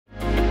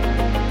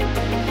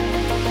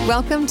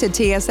Welcome to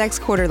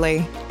TSX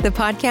Quarterly, the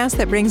podcast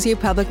that brings you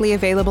publicly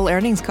available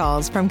earnings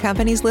calls from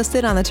companies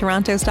listed on the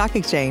Toronto Stock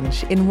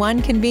Exchange in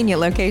one convenient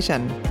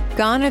location.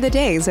 Gone are the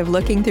days of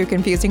looking through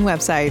confusing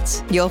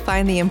websites. You'll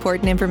find the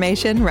important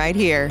information right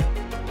here.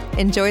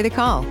 Enjoy the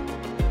call.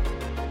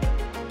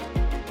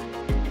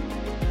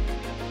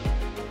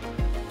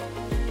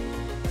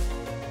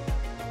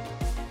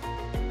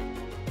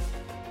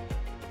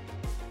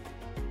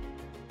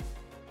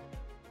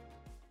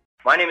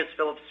 My name is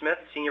Philip Smith,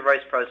 Senior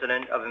Vice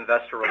President of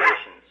Investor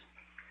Relations.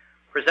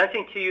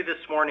 Presenting to you this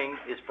morning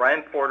is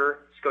Brian Porter,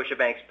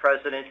 Scotiabank's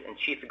President and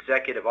Chief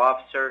Executive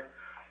Officer,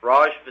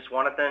 Raj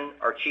Viswanathan,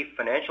 our Chief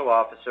Financial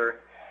Officer,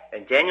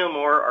 and Daniel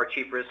Moore, our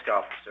Chief Risk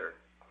Officer.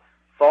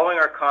 Following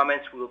our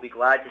comments, we will be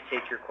glad to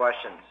take your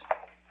questions.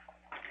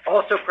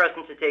 Also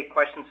present to take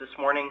questions this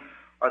morning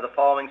are the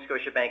following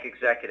Scotiabank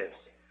executives: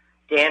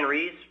 Dan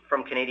Rees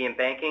from Canadian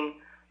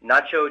Banking,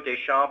 Nacho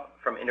Deschamps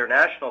from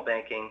International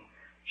Banking,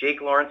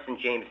 Jake Lawrence and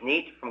James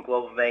Neat from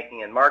Global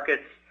Banking and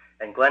Markets,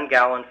 and Glenn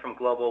Gallen from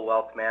Global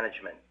Wealth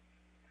Management.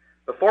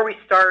 Before we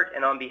start,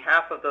 and on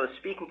behalf of those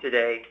speaking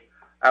today,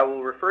 I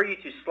will refer you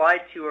to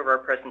slide 2 of our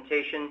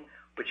presentation,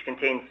 which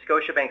contains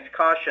Scotiabank's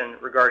caution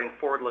regarding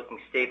forward-looking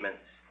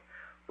statements.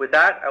 With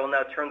that, I will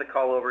now turn the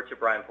call over to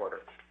Brian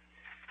Porter.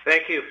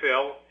 Thank you,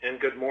 Phil, and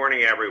good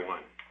morning,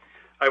 everyone.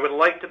 I would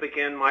like to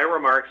begin my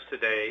remarks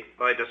today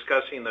by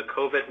discussing the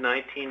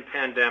COVID-19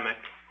 pandemic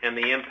and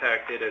the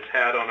impact it has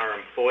had on our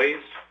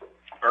employees,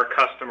 our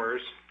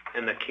customers,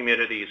 and the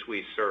communities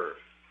we serve.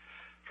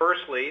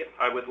 Firstly,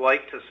 I would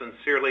like to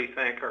sincerely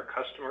thank our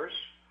customers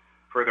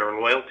for their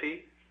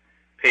loyalty,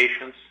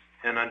 patience,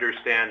 and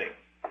understanding.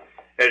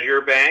 As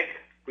your bank,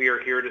 we are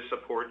here to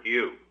support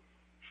you.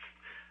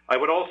 I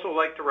would also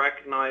like to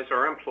recognize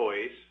our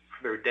employees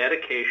for their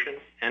dedication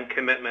and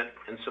commitment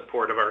in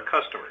support of our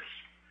customers.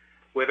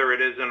 Whether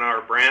it is in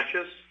our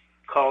branches,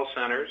 call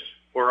centers,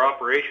 or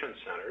operations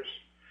centers,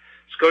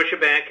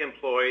 Scotiabank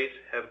employees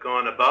have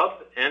gone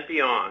above and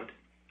beyond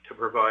to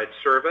provide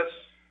service,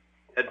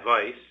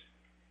 advice,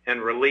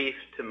 and relief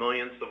to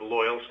millions of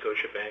loyal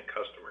Scotiabank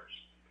customers.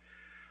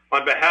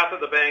 On behalf of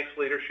the bank's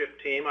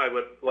leadership team, I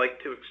would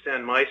like to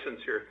extend my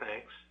sincere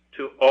thanks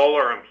to all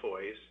our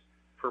employees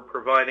for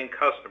providing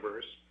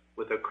customers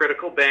with the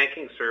critical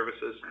banking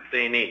services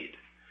they need.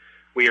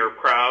 We are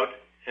proud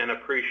and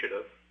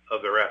appreciative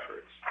of their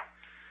efforts.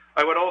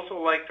 I would also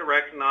like to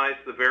recognize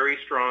the very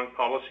strong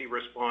policy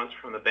response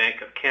from the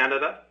Bank of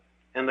Canada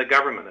and the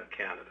Government of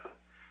Canada.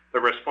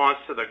 The response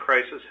to the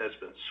crisis has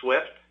been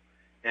swift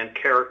and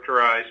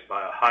characterized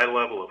by a high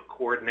level of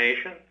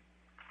coordination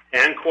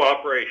and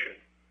cooperation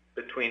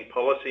between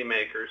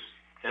policymakers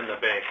and the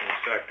banking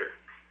sector.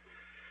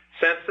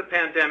 Since the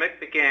pandemic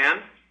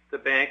began, the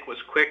bank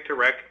was quick to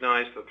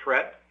recognize the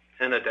threat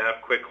and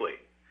adapt quickly.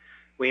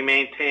 We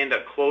maintained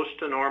as close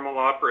to normal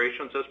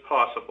operations as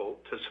possible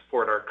to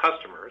support our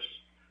customers,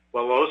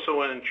 while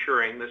also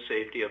ensuring the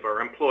safety of our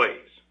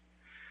employees.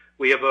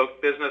 We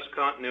evoked business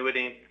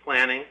continuity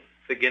planning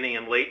beginning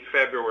in late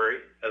February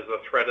as the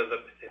threat of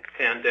the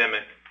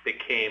pandemic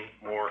became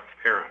more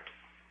apparent.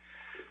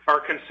 Our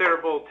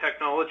considerable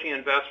technology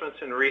investments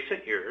in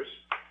recent years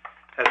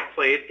have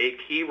played a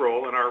key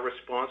role in our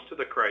response to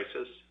the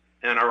crisis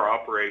and our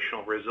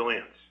operational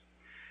resilience.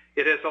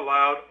 It has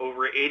allowed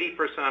over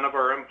 80% of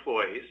our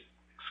employees,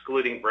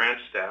 excluding branch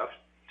staff,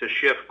 to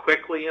shift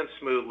quickly and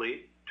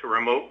smoothly to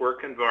remote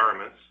work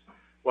environments,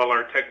 while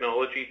our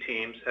technology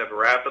teams have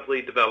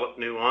rapidly developed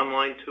new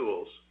online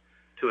tools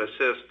to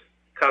assist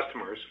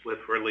customers with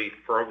relief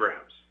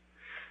programs.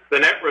 The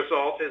net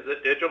result is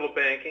that digital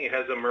banking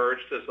has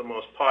emerged as the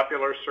most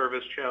popular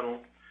service channel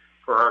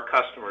for our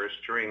customers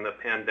during the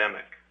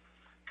pandemic.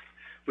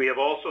 We have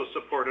also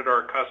supported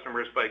our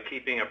customers by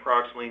keeping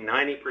approximately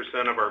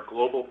 90% of our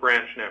global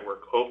branch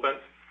network open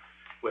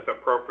with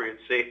appropriate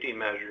safety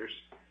measures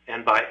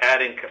and by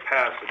adding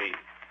capacity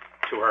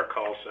to our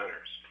call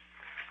centers.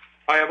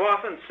 I have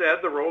often said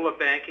the role of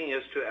banking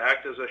is to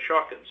act as a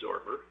shock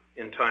absorber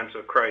in times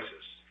of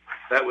crisis.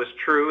 That was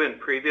true in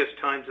previous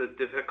times of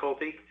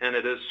difficulty, and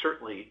it is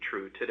certainly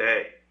true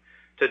today.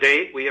 To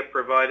date, we have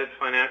provided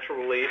financial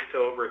relief to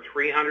over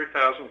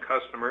 300,000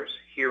 customers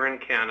here in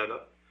Canada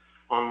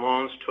on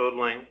loans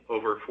totaling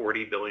over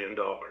 $40 billion.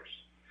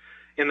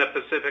 In the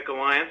Pacific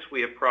Alliance, we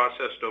have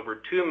processed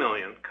over 2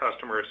 million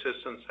customer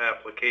assistance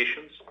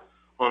applications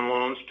on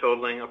loans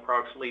totaling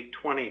approximately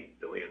 $20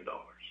 billion.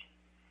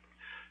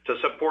 To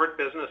support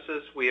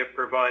businesses, we have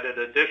provided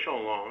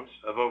additional loans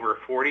of over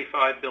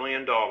 $45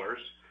 billion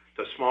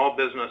to small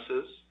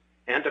businesses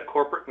and to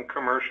corporate and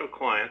commercial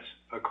clients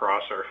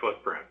across our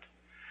footprint.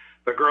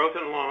 The growth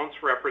in loans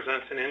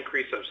represents an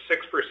increase of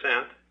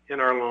 6%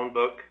 in our loan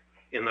book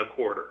in the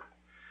quarter.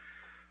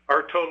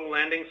 Our total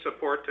lending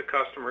support to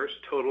customers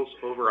totals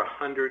over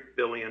 $100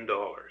 billion.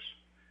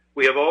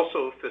 We have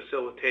also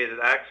facilitated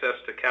access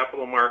to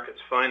capital markets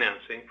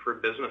financing for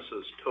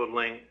businesses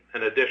totaling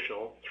an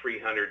additional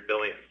 $300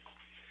 billion.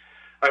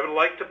 I would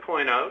like to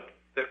point out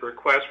that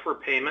requests for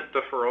payment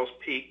deferrals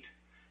peaked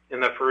in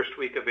the first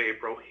week of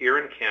April here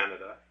in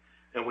Canada,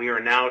 and we we are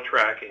now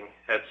tracking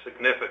at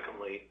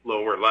significantly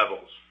lower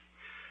levels.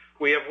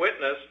 We have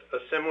witnessed a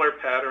similar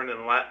pattern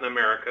in Latin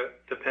America,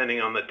 depending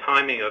on the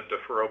timing of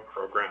deferral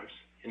programs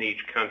in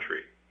each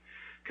country.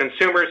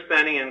 Consumer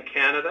spending in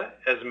Canada,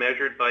 as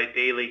measured by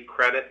daily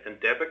credit and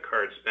debit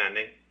card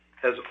spending,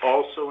 has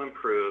also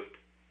improved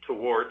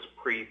towards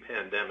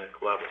pre-pandemic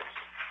levels.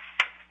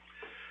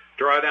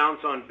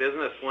 Drawdowns on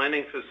business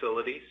lending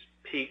facilities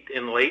peaked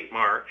in late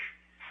March,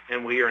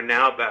 and we are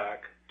now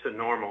back to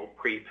normal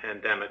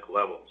pre-pandemic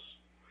levels.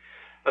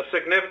 A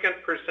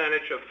significant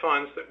percentage of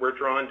funds that were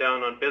drawn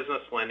down on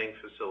business lending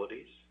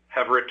facilities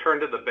have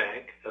returned to the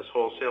bank as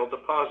wholesale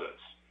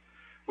deposits.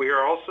 We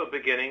are also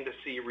beginning to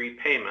see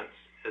repayments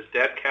as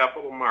debt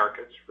capital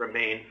markets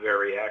remain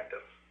very active.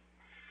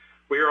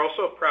 We are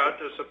also proud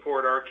to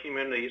support our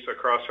communities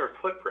across our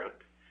footprint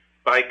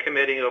by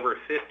committing over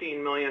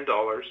 $15 million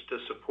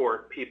to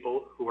support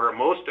people who are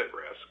most at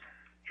risk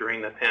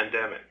during the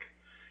pandemic,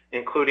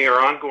 including our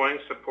ongoing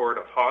support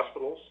of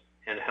hospitals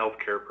and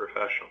healthcare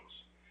professionals.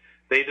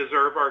 They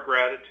deserve our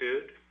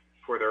gratitude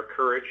for their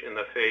courage in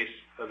the face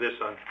of this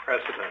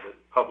unprecedented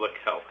public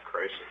health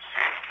crisis.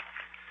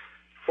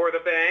 For the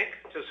bank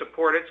to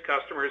support its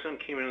customers and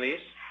communities,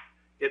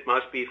 it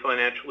must be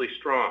financially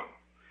strong.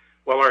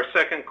 While our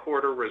second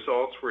quarter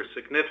results were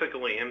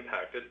significantly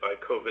impacted by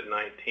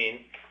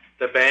COVID-19,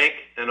 the bank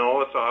and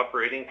all its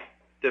operating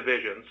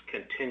divisions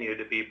continue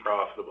to be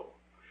profitable.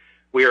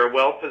 We are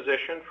well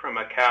positioned from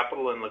a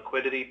capital and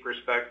liquidity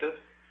perspective,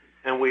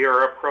 and we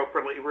are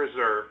appropriately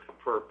reserved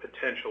for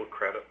potential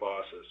credit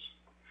losses.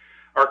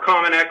 Our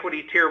Common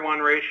Equity Tier 1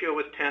 ratio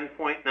was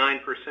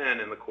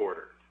 10.9% in the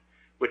quarter,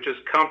 which is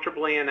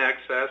comfortably in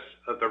excess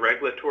of the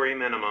regulatory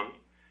minimum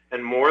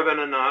and more than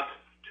enough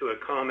to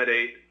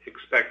accommodate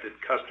expected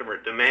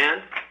customer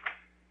demand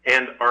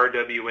and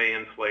RWA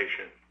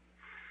inflation.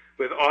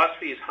 With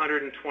OSFI's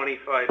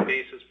 125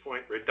 basis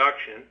point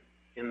reduction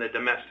in the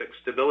domestic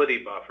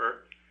stability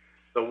buffer,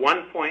 the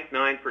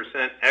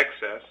 1.9%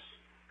 excess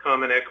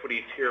Common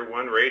Equity Tier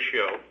 1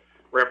 ratio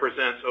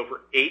represents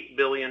over $8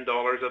 billion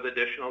of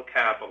additional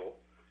capital,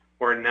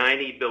 or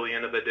 $90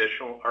 billion of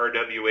additional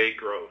RWA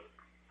growth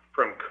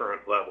from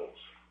current levels.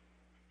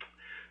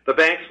 The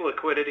bank's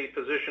liquidity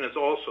position is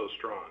also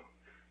strong,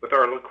 with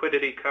our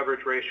liquidity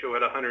coverage ratio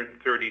at 132%,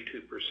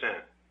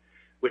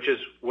 which is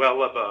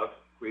well above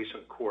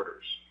recent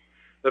quarters.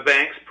 The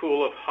bank's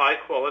pool of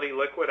high-quality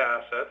liquid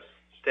assets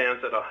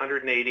stands at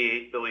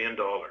 $188 billion,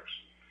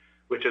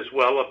 which is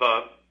well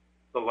above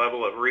the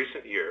level of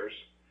recent years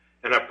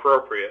and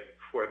appropriate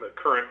for the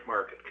current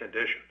market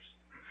conditions.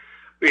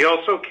 We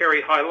also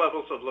carry high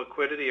levels of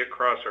liquidity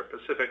across our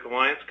Pacific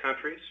Alliance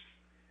countries,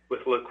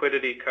 with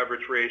liquidity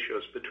coverage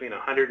ratios between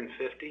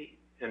 150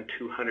 and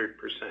 200%.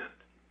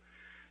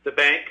 The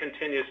bank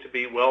continues to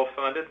be well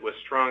funded with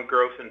strong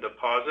growth in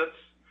deposits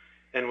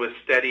and with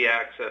steady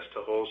access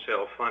to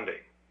wholesale funding.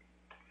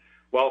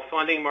 While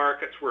funding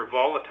markets were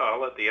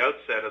volatile at the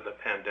outset of the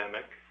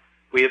pandemic,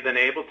 we have been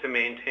able to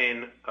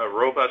maintain a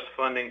robust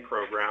funding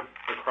program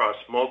across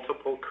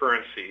multiple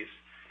currencies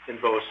in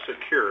both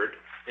secured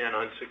and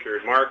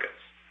unsecured markets.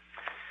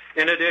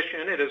 In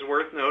addition, it is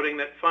worth noting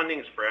that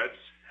funding spreads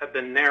have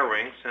been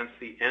narrowing since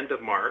the end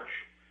of March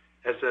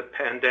as the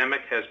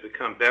pandemic has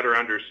become better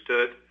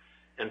understood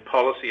and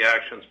policy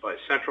actions by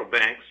central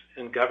banks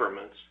and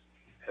governments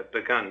have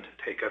begun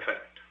to take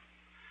effect.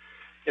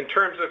 In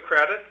terms of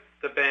credit,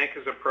 the bank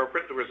is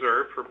appropriately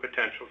reserved for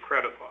potential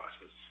credit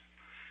losses.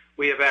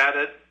 We have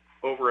added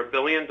over $1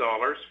 billion,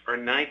 or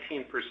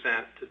 19%,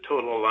 to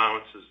total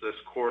allowances this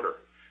quarter,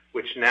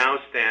 which now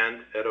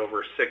stand at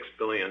over $6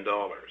 billion.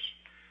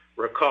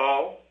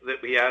 Recall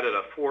that we added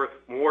a fourth,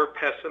 more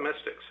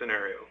pessimistic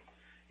scenario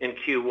in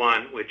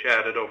Q1, which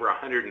added over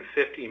 $150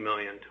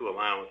 million to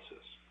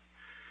allowances.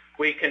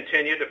 We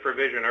continue to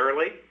provision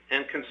early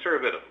and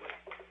conservatively.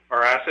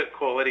 Our asset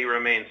quality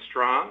remains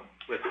strong,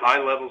 with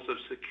high levels of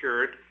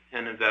secured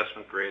and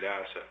investment-grade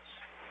assets.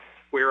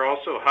 We are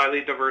also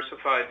highly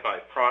diversified by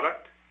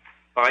product,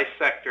 by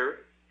sector,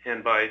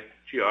 and by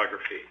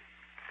geography.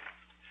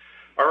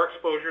 Our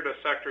exposure to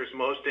sectors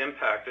most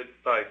impacted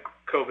by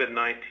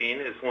COVID-19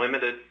 is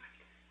limited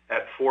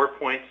at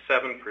 4.7%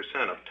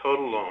 of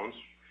total loans,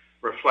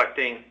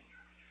 reflecting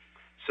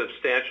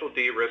substantial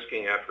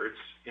de-risking efforts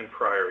in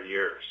prior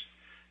years.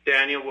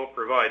 Daniel will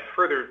provide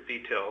further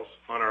details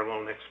on our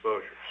loan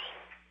exposures.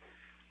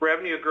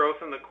 Revenue growth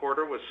in the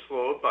quarter was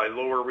slowed by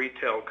lower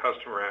retail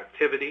customer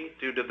activity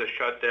due to the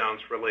shutdowns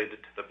related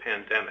to the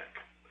pandemic.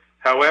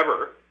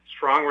 However,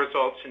 strong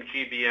results in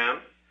GBM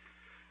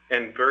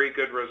and very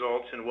good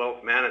results in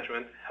wealth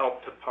management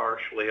helped to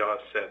partially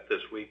offset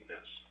this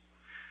weakness.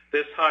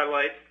 This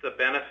highlights the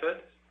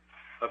benefit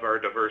of our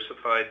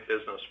diversified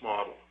business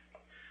model.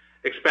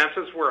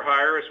 Expenses were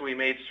higher as we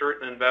made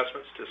certain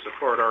investments to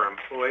support our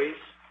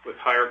employees with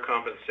higher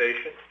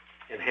compensation,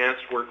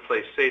 enhanced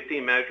workplace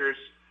safety measures,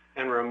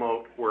 and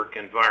remote work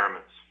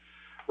environments.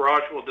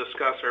 Raj will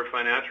discuss our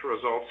financial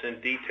results in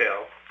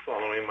detail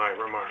following my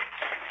remarks.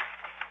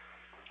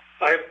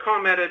 I have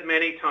commented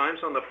many times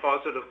on the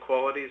positive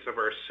qualities of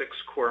our 6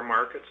 core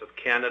markets of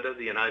Canada,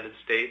 the United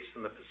States,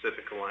 and the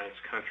Pacific Alliance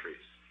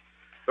countries.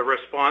 The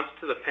response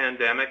to the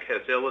pandemic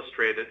has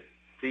illustrated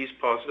these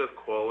positive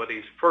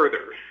qualities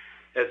further,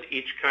 as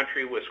each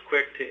country was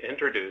quick to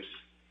introduce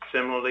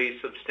similarly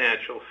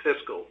substantial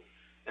fiscal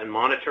and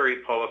monetary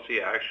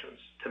policy actions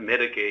to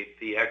mitigate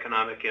the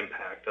economic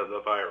impact of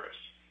the virus.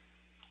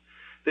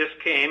 This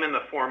came in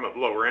the form of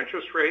lower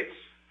interest rates,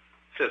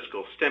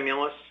 fiscal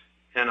stimulus,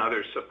 and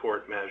other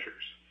support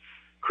measures.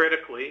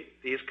 Critically,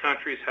 these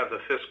countries have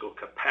the fiscal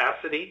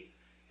capacity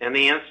and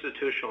the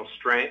institutional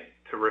strength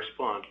to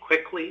respond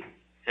quickly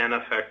and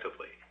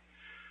effectively.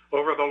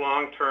 Over the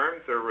long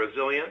term, their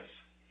resilience,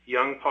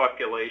 young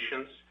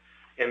populations,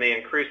 and the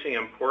increasing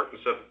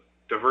importance of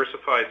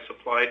diversified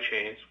supply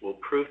chains will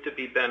prove to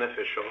be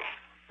beneficial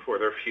for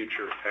their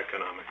future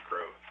economic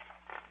growth.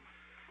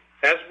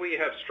 As we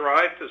have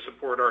strived to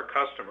support our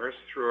customers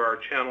through our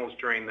channels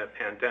during the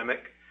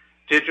pandemic,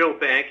 digital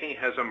banking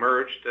has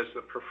emerged as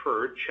the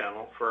preferred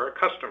channel for our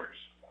customers.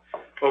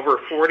 Over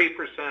 40%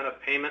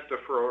 of payment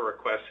deferral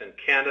requests in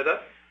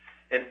Canada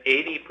and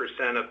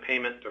 80% of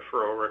payment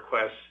deferral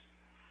requests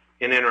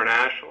in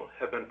international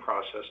have been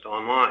processed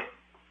online.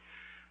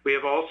 We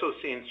have also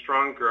seen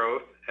strong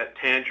growth at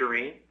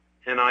Tangerine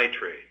and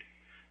iTrade.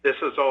 This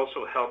has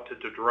also helped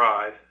to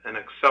drive an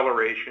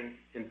acceleration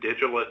in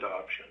digital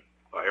adoption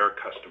by our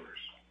customers.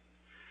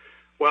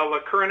 While the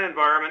current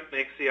environment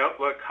makes the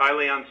outlook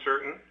highly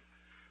uncertain,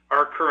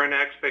 our current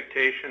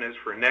expectation is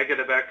for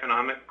negative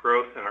economic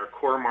growth in our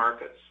core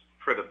markets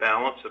for the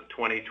balance of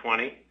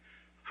 2020,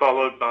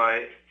 followed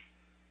by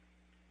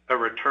a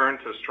return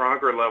to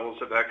stronger levels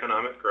of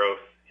economic growth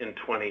in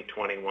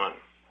 2021.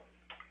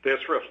 This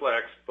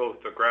reflects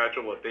both the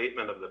gradual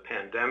abatement of the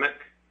pandemic,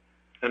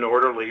 an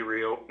orderly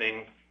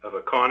reopening of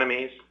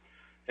economies,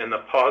 and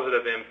the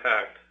positive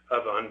impact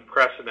of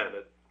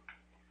unprecedented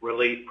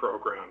relief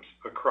programs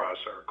across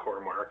our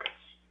core markets.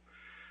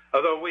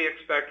 Although we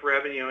expect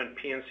revenue in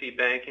P&C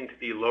banking to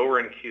be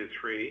lower in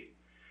Q3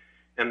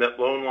 and that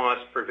loan loss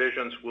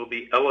provisions will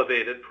be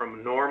elevated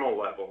from normal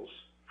levels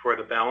for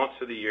the balance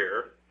of the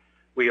year,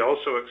 we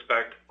also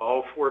expect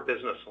all 4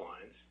 business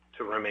lines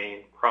to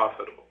remain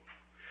profitable.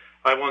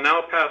 I will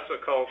now pass the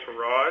call to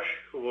Raj,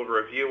 who will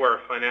review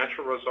our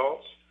financial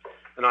results,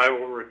 and I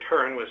will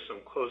return with some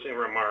closing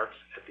remarks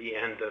at the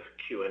end of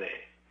Q&A.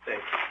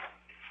 Thank you.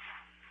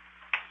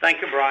 Thank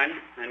you, Brian,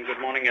 and good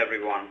morning,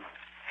 everyone.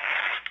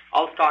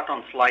 I'll start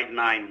on slide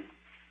 9.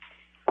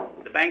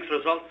 The bank's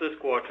results this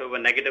quarter were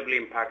negatively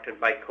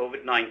impacted by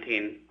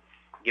COVID-19,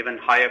 given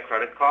higher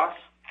credit costs,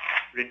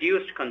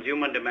 reduced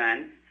consumer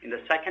demand in the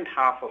second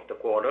half of the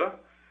quarter,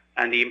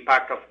 and the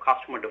impact of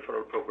customer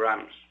deferral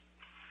programs.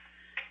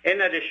 In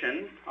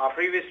addition, our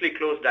previously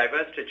closed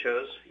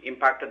divestitures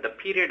impacted the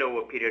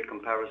period-over-period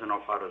comparison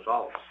of our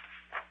results.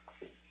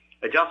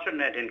 Adjusted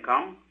net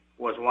income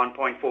was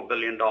 $1.4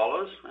 billion,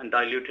 and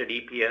diluted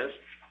EPS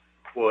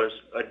was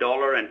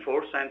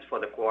 $1.04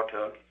 for the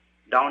quarter,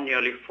 down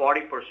nearly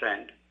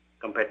 40%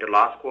 compared to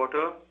last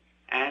quarter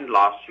and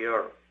last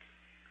year.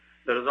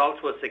 The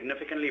results were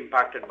significantly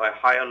impacted by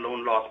higher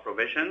loan loss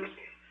provisions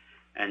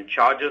and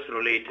charges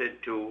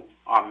related to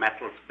our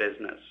metals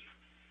business.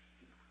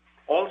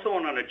 Also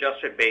on an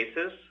adjusted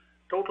basis,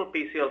 total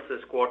PCLs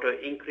this quarter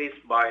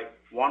increased by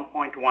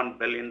 $1.1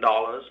 billion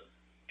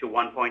to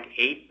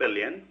 $1.8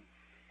 billion,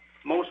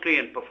 mostly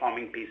in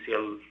performing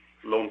PCL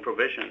loan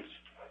provisions.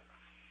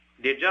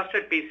 The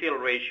adjusted PCL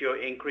ratio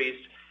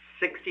increased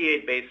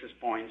 68 basis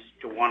points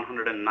to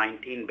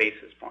 119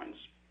 basis points.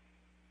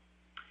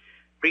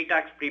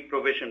 Pre-tax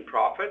pre-provision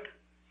profit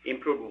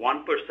improved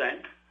 1%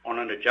 on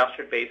an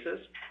adjusted basis,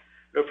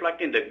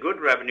 reflecting the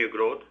good revenue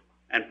growth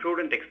and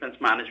prudent expense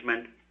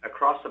management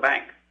across the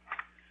bank.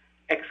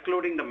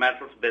 Excluding the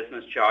metals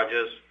business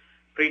charges,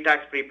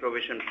 pre-tax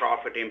pre-provision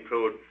profit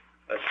improved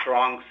a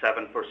strong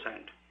 7%.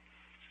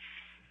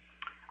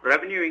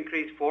 Revenue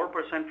increased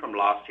 4% from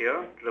last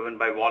year, driven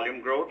by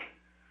volume growth,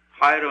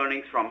 higher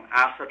earnings from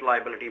asset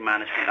liability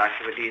management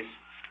activities,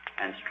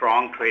 and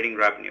strong trading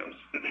revenues.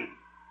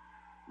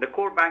 The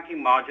core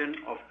banking margin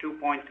of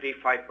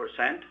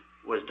 2.35%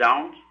 was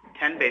down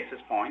 10 basis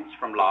points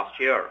from last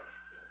year.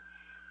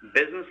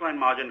 Business line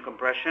margin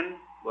compression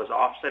was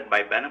offset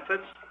by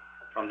benefits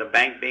from the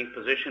bank being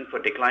positioned for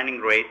declining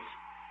rates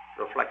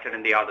reflected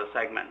in the other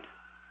segment.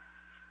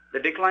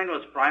 The decline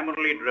was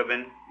primarily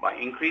driven by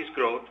increased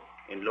growth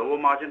in lower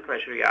margin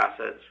treasury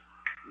assets,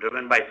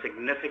 driven by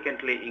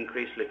significantly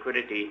increased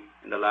liquidity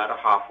in the latter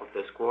half of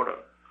this quarter.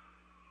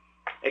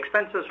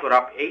 Expenses were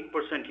up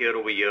 8% year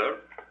over year,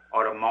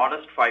 or a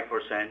modest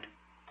 5%,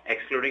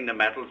 excluding the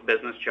metals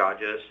business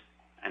charges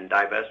and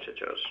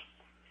divestitures.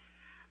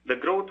 The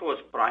growth was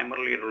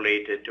primarily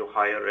related to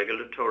higher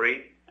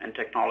regulatory and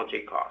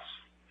technology costs.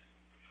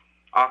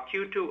 Our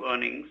Q2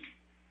 earnings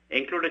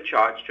include a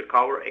charge to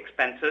cover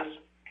expenses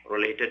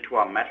related to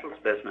our metals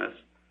business,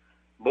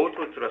 both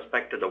with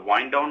respect to the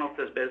wind down of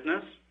this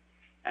business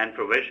and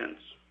provisions.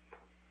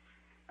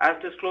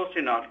 As disclosed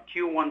in our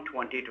Q1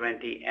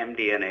 2020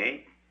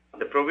 MD&A,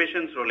 The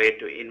provisions relate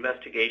to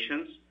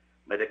investigations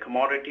by the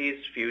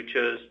Commodities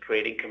Futures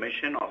Trading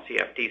Commission, or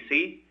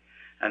CFTC,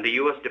 and the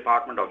U.S.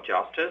 Department of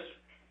Justice,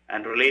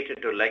 and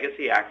related to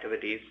legacy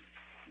activities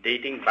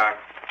dating back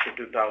to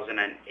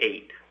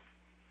 2008.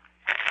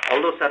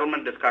 Although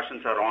settlement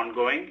discussions are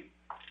ongoing,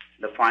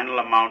 the final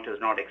amount is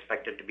not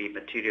expected to be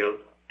material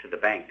to the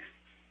bank.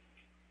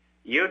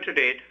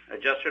 Year-to-date,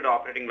 adjusted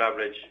operating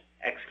leverage,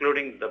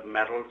 excluding the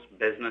metals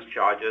business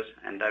charges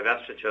and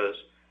divestitures,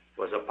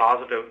 was a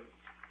positive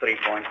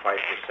 3.5%.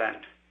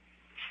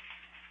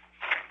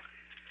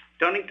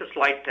 Turning to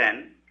slide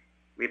 10,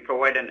 we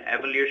provide an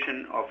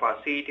evolution of our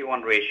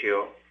CET1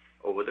 ratio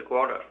over the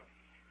quarter.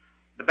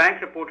 The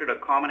bank reported a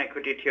common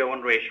equity tier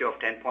 1 ratio of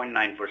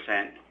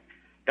 10.9%,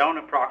 down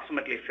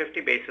approximately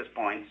 50 basis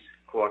points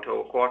quarter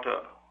over quarter.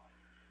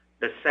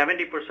 The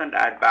 70%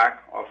 add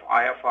back of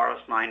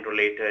IFRS 9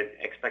 related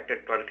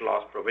expected credit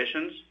loss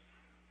provisions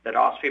that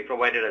OSFI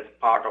provided as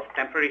part of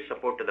temporary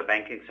support to the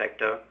banking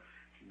sector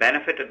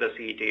benefited the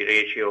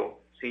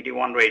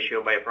CET1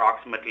 ratio by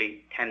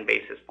approximately 10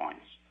 basis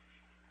points.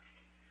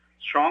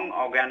 Strong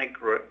organic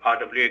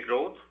RWA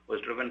growth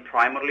was driven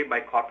primarily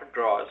by corporate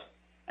draws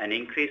and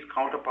increased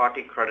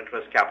counterparty credit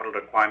risk capital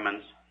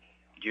requirements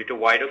due to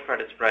wider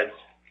credit spreads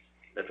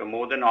that were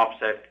more than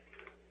offset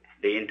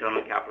the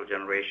internal capital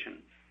generation.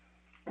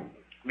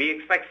 We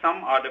expect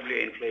some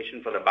RWA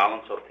inflation for the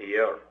balance of the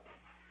year.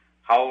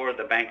 However,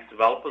 the bank is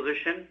well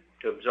positioned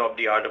to absorb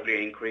the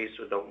RWA increase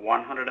with a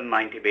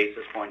 190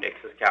 basis point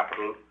excess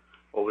capital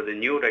over the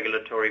new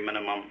regulatory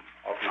minimum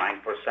of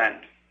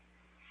 9%.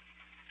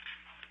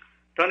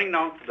 Turning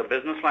now to the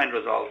business line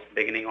results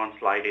beginning on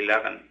slide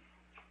 11.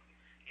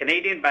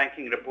 Canadian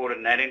Banking reported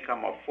net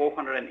income of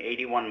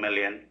 $481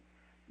 million,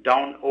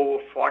 down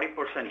over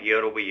 40%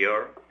 year over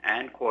year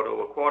and quarter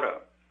over quarter.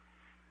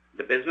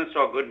 The business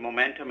saw good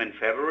momentum in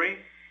February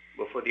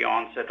before the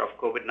onset of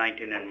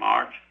COVID-19 in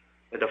March,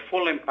 with a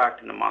full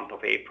impact in the month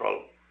of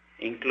April,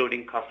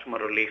 including customer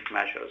relief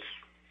measures.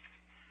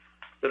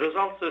 The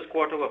results this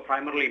quarter were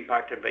primarily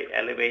impacted by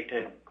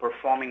elevated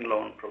performing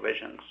loan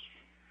provisions.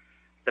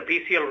 The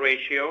PCL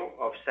ratio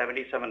of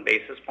 77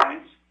 basis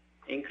points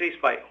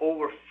increased by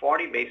over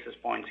 40 basis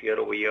points year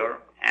over year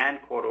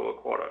and quarter over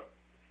quarter.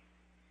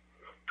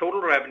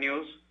 Total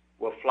revenues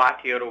were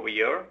flat year over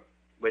year,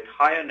 with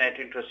higher net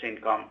interest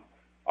income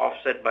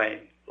offset by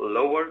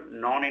lower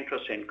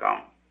non-interest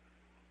income,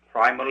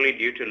 primarily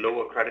due to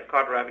lower credit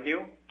card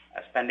revenue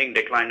as spending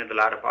declined in the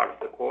latter part of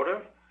the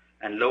quarter,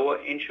 and lower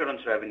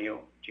insurance revenue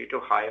due to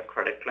higher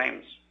credit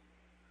claims.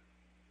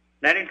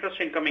 Net interest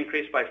income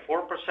increased by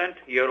 4%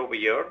 year over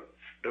year,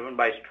 driven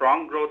by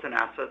strong growth in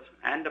assets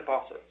and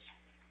deposits.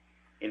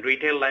 In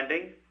retail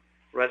lending,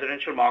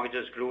 residential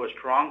mortgages grew a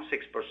strong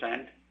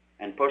 6%,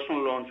 and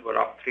personal loans were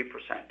up 3%.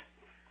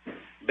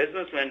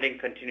 Business lending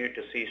continued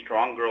to see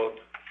strong growth,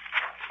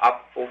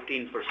 up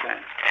 14%.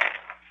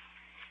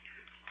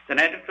 The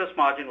net interest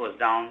margin was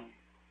down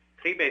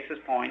 3 basis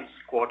points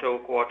quarter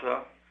over quarter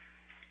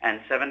and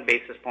 7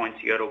 basis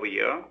points year over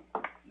year,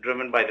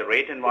 driven by the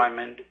rate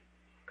environment,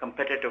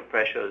 competitive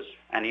pressures,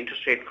 and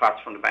interest rate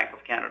cuts from the Bank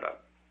of Canada.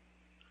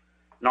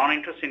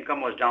 Non-interest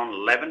income was down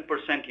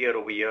 11% year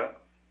over year,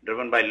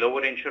 driven by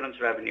lower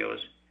insurance revenues,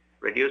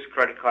 reduced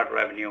credit card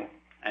revenue,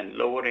 and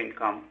lower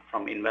income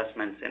from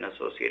investments in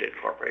associated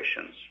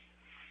corporations.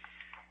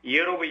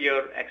 Year over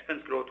year,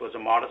 expense growth was a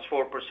modest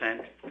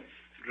 4%,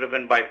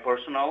 driven by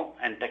personnel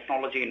and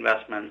technology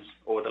investments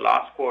over the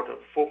last 4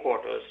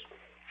 quarters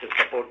to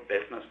support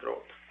business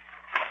growth.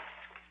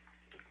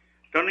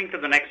 Turning to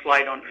the next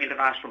slide on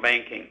international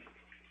banking,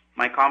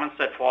 my comments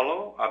that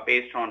follow are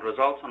based on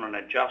results on an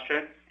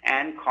adjusted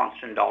and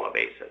constant dollar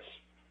basis.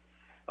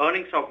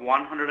 Earnings of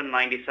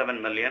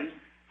 $197 million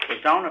was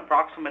down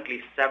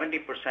approximately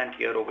 70%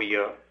 year over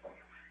year,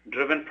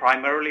 driven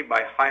primarily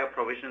by higher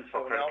provisions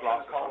for credit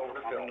losses on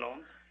performing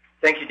loans.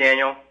 Thank you,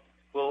 Daniel.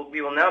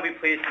 We will now be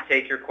pleased to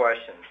take your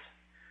questions.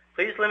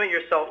 Please limit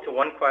yourself to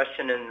one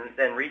question and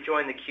then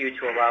rejoin the queue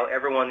to allow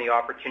everyone the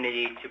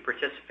opportunity to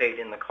participate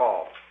in the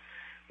call.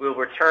 We will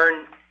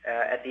return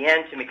at the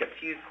end to make a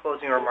few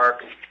closing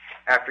remarks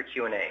after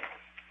Q&A.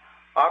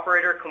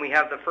 Operator, can we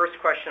have the first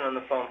question on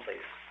the phone, please?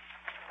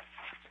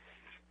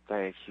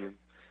 Thank you.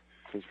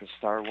 Please press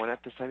star one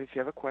at this time if you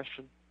have a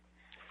question.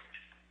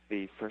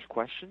 The first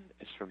question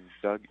is from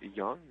Doug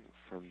Young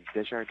from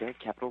Desjardins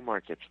Capital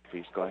Markets.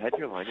 Please go ahead.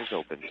 Your line is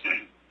open.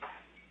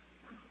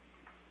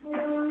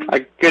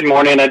 Good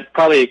morning.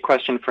 Probably a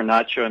question for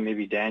Nacho and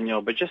maybe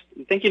Daniel, but just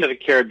thinking of the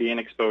Caribbean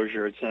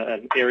exposure, it's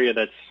an area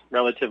that's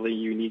relatively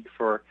unique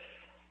for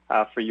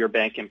your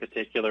bank in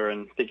particular,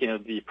 and thinking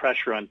of the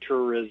pressure on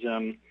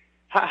tourism.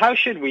 How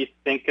should we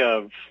think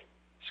of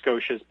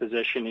Scotia's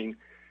positioning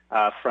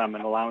from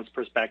an allowance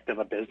perspective,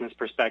 a business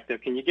perspective?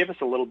 Can you give us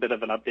a little bit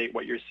of an update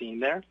what you're seeing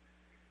there?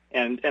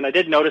 And I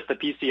did notice the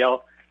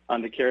PCL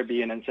on the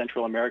Caribbean and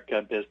Central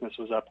America business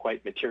was up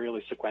quite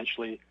materially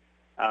sequentially.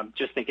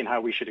 Just thinking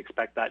how we should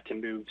expect that to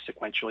move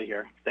sequentially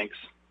here. Thanks.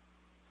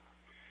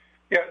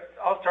 Yeah,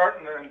 I'll start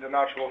and then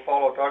Nacho will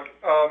follow, Doug.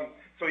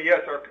 So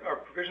yes, our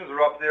provisions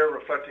are up there,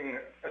 reflecting,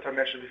 as I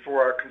mentioned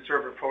before, our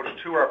conservative approach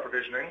to our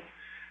provisioning.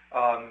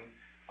 I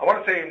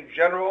want to say in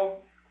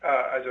general,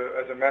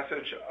 as a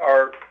message,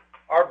 our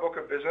book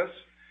of business,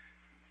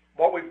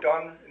 what we've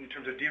done in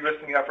terms of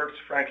de-risking efforts,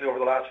 frankly, over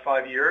the last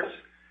 5 years,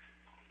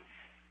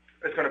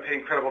 is going to pay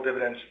incredible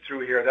dividends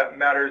through here. That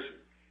matters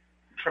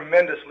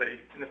tremendously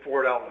in the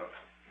forward outlook.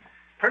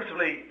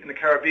 Principally in the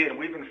Caribbean,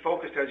 we've been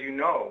focused, as you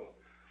know,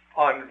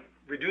 on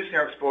reducing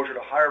our exposure to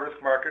higher risk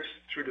markets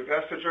through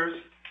divestitures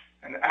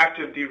and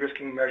active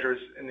de-risking measures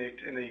in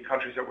the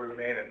countries that we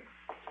remain in.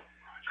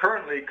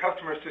 Currently,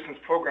 customer assistance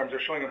programs are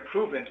showing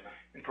improvement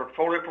in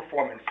portfolio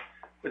performance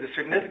with a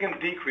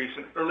significant decrease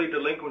in early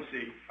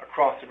delinquency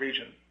across the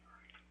region.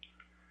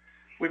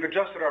 We've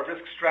adjusted our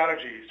risk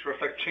strategies to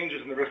reflect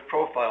changes in the risk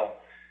profile,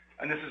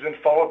 and this has been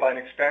followed by an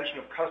expansion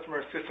of customer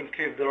assistance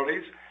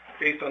capabilities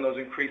based on those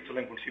increased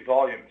delinquency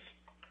volumes.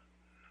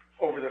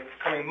 Over the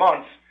coming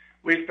months,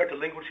 we expect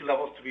delinquency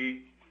levels to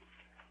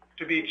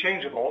be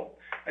changeable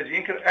as the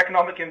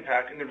economic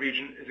impact in the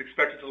region is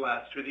expected to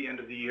last through the end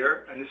of the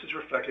year, and this is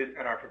reflected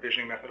in our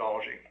provisioning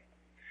methodology.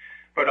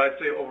 But I'd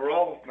say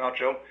overall,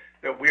 Nacho,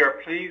 that we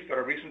are pleased that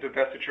our recent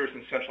divestitures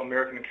in Central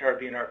America and the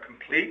Caribbean are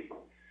complete,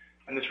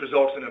 and this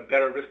results in a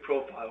better risk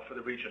profile for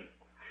the region.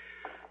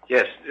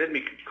 Yes,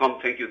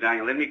 thank you,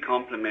 Daniel. Let me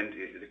complement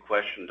the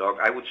question, Doug.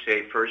 I would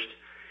say first,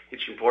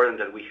 it's important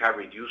that we have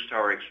reduced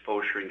our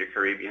exposure in the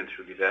Caribbean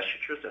through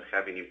divestitures that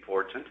have been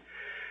important.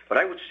 But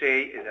I would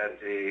say that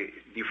the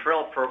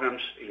deferral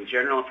programs in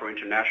general for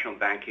international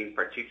banking,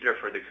 particularly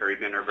for the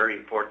Caribbean, are very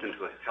important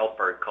to help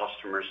our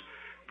customers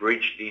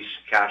bridge this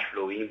cash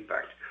flow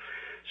impact.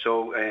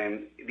 So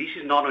this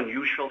is not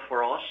unusual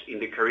for us. In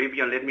the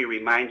Caribbean, let me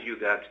remind you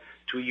that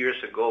 2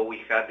 years ago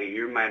we had the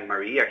Irma and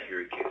Maria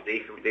hurricanes.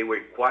 They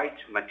were quite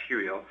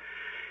material.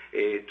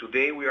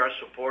 Today we are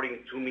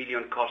supporting 2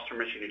 million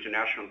customers in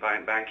international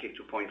banking,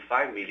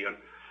 2.5 million.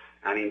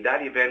 And in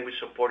that event, we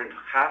supported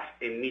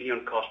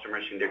 500,000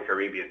 customers in the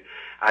Caribbean.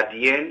 At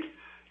the end,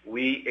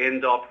 we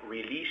end up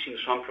releasing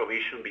some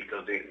provision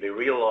because the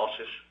real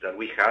losses that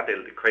we had,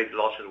 the credit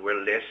losses, were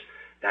less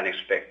than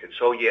expected.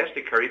 So yes,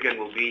 the Caribbean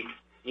will be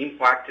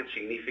impacted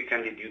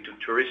significantly due to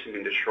tourism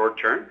in the short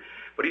term,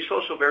 but it's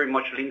also very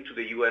much linked to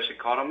the U.S.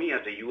 economy.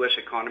 As the U.S.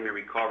 economy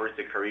recovers,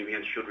 the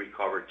Caribbean should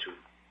recover too.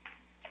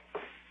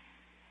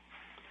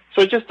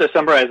 So just to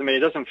summarize, I mean, it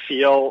doesn't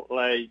feel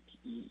like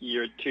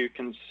you're too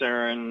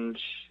concerned.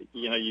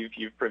 You know,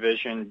 you've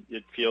provisioned.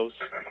 It feels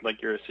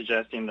like you're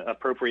suggesting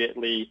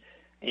appropriately,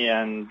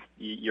 and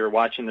you're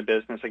watching the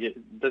business. Like,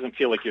 it doesn't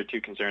feel like you're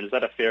too concerned. Is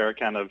that a fair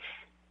kind of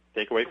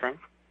takeaway from?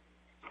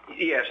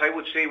 Yes, I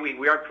would say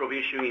we are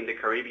provisioning in the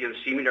Caribbean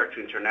similar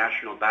to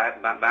international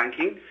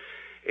banking.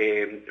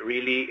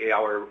 Really,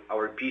 our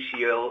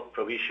PCL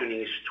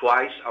provisioning is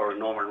twice our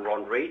normal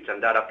run rate,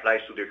 and that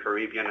applies to the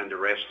Caribbean and the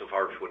rest of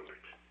our footprint.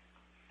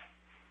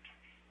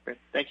 Great.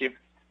 Thank you.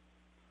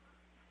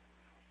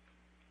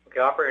 Okay,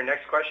 operator,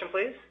 next question,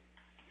 please.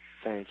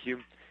 Thank you.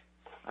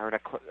 Our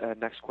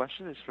next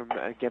question is from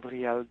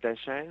Gabriel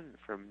Dechaine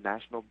from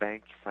National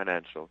Bank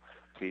Financial.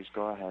 Please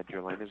go ahead.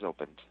 Your line is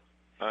opened.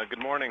 Good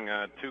morning.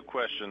 Two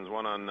questions,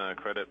 one on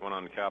credit, one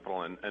on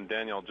capital. And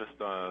Daniel, just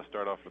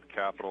start off with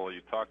capital.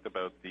 You talked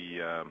about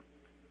the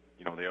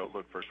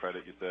outlook for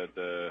credit. You said,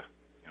 it's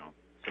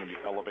going to be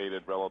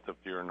elevated relative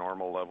to your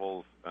normal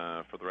levels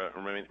for the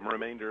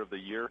remainder of the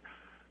year.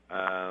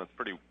 It's a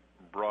pretty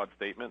broad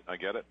statement. I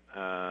get it.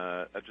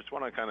 I just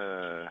want to kind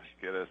of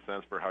get a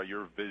sense for how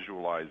you're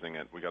visualizing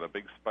it. We got a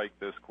big spike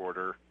this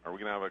quarter. Are we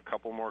going to have a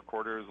couple more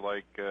quarters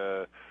like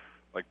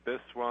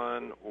this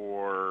one,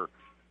 or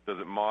does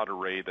it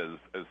moderate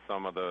as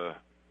some of the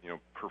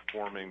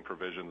performing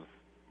provisions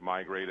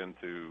migrate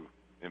into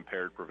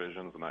impaired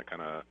provisions, and that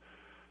kind of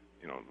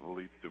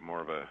leads to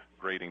more of a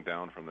grading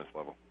down from this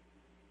level?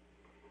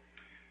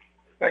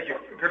 Thank you.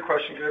 Good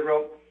question,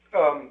 Gabriel.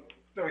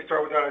 Let me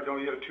start with that. I know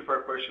you had a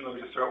two-part question. Let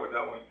me just start with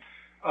that one.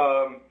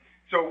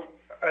 So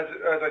as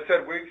I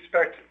said, we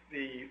expect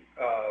the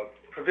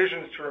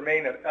provisions to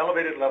remain at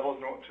elevated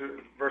levels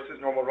versus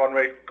normal run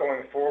rate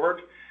going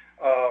forward.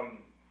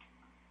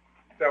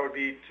 That would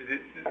be to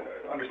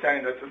the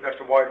understanding that that's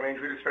a wide range.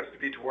 We'd expect it to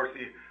be towards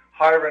the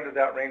higher end of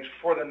that range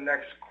for the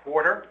next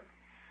quarter.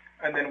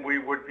 And then we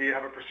would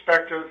have a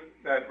perspective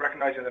that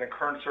recognizing that in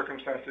current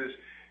circumstances,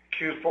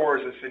 Q4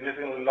 is a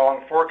significantly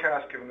long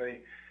forecast given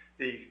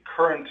the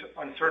current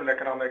uncertain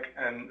economic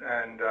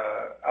and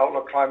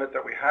outlook climate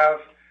that we have,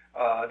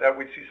 that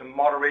we'd see some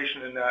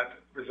moderation in that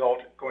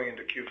result going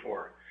into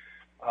Q4.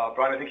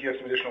 Brian, I think you have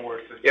some additional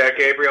words to say. Yeah,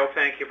 Gabriel,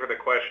 thank you for the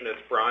question. It's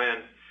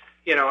Brian.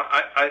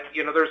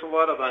 There's a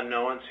lot of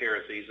unknowns here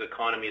as these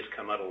economies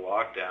come out of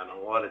lockdown, and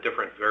a lot of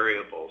different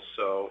variables.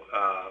 So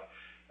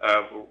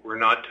we're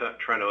not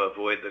trying to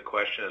avoid the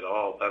question at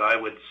all. But I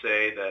would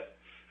say that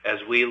as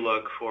we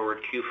look forward,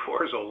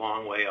 Q4 is a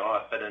long way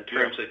off. But in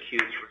terms of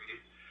Q3,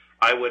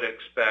 I would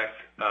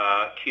expect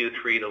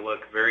Q3 to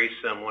look very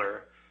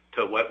similar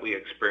to what we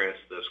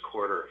experienced this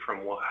quarter from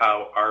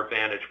how our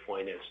vantage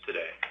point is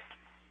today.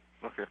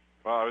 Okay.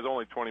 Well, I was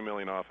only 20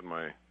 million off in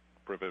my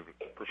provision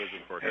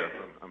forecast.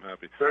 I'm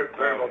happy.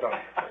 Very well done.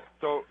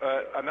 So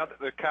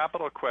the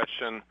capital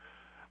question,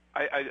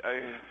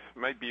 I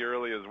might be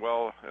early as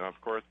well, of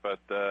course, but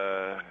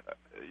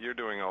you're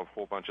doing a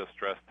whole bunch of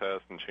stress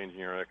tests and changing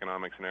your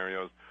economic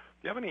scenarios.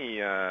 Do you have any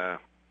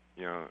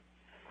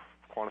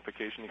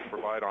quantification you can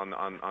provide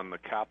on the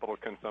capital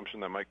consumption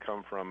that might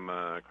come from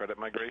credit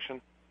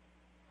migration?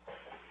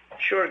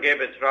 Sure,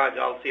 Gabe, it's Raj.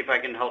 I'll see if I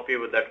can help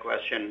you with that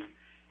question.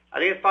 I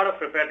think as part of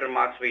prepared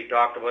remarks, we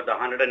talked about the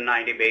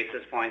 190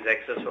 basis points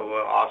excess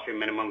over OSFI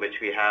minimum,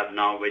 which we have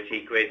now, which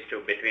equates to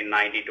between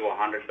 $90 to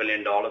 $100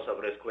 billion of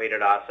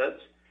risk-weighted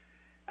assets.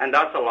 And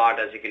that's a lot,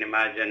 as you can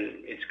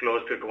imagine. It's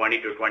close to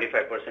 20 to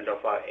 25%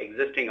 of our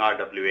existing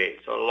RWA.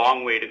 So a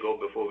long way to go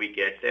before we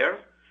get there.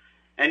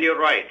 And you're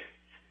right.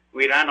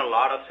 We ran a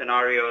lot of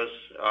scenarios,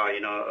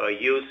 a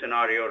U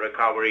scenario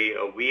recovery,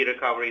 a V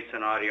recovery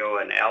scenario,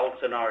 an L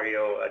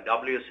scenario, a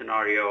W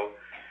scenario,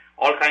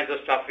 all kinds of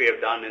stuff we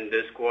have done in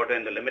this quarter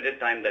in the limited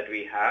time that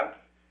we have.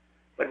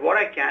 But what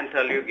I can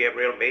tell you,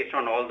 Gabriel, based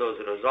on all those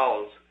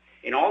results,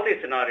 in all these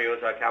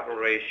scenarios, our capital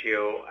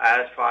ratio,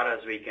 as far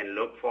as we can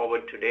look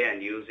forward today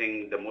and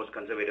using the most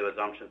conservative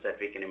assumptions that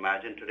we can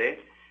imagine today,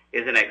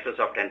 is in excess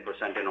of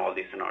 10% in all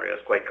these scenarios,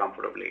 quite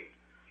comfortably.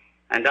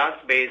 And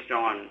that's based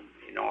on,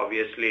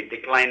 obviously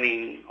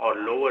declining or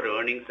lower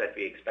earnings that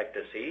we expect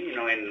to see,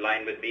 in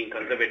line with being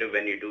conservative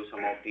when you do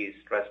some of these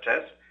stress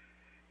tests,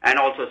 and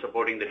also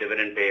supporting the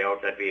dividend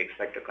payout that we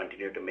expect to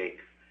continue to make.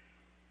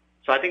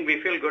 So I think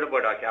we feel good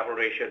about our capital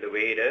ratio the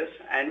way it is,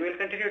 and we'll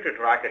continue to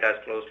track it as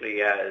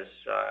closely as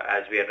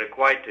we are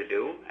required to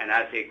do. And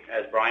as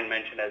Brian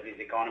mentioned, as these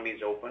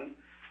economies open,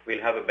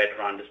 we'll have a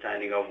better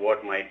understanding of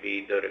what might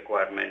be the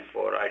requirement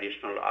for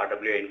additional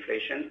RWA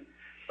inflation.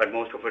 But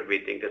most of it we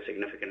think is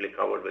significantly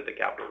covered with the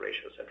capital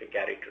ratios that we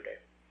carry today.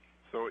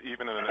 So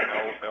even in an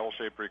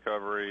L-shaped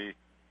recovery,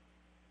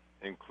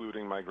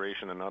 including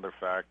migration and other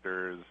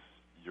factors,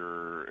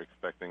 you're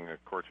expecting a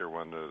Core Tier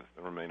 1 to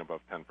remain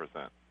above 10%?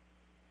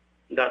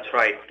 That's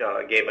right,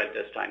 Gabe, at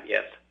this time,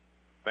 yes.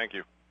 Thank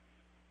you.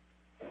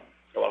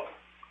 You're welcome.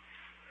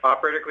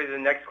 Operator, could we have the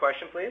next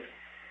question, please?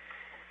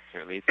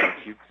 Certainly,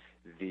 thank you.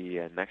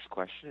 The next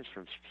question is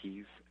from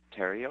Steve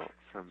Theriault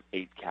from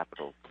Eight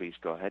Capital. Please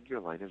go ahead. Your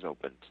line is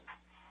open.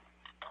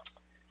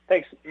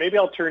 Thanks. Maybe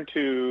I'll turn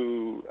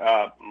to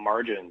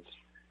margins.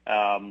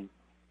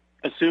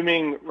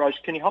 Raj,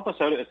 can you help us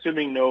out?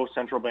 Assuming no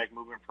central bank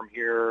movement from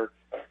here,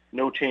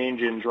 no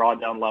change in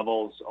drawdown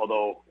levels,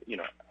 although,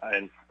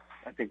 and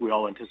I think we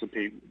all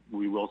anticipate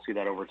we will see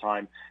that over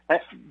time.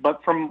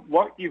 But from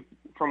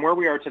where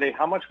we are today,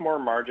 how much more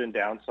margin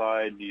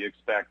downside do you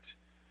expect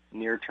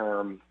near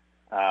term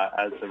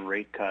as the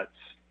rate cuts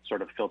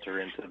sort of filter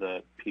into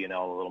the P&L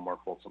a little more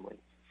fulsomely?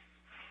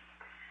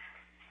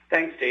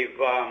 Thanks, Steve.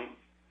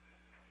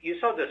 You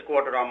saw this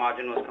quarter our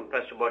margin was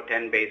compressed about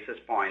 10 basis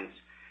points.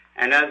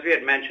 And as we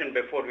had mentioned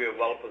before, we were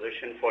well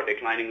positioned for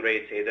declining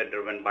rates, either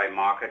driven by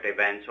market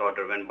events or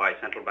driven by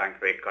central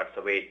bank rate cuts,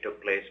 the way it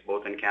took place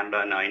both in Canada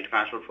and our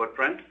international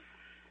footprint.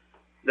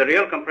 The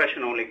real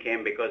compression only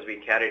came because we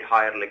carried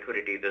higher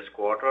liquidity this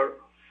quarter,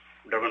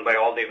 driven by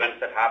all the events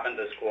that happened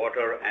this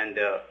quarter and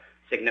the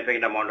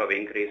significant amount of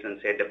increase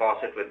in, say,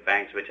 deposit with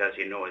banks, which, as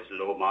you know, is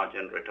low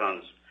margin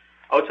returns.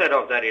 Outside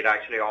of that, it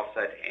actually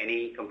offset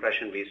any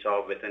compression we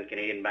saw within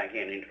Canadian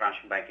banking and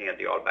international banking at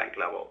the all-bank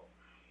level.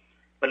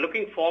 But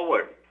looking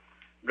forward,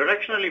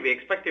 directionally, we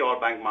expect the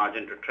all-bank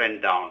margin to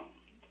trend down.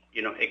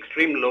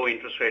 Extreme low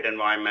interest rate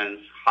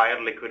environments,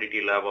 higher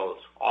liquidity levels,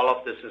 all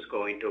of this is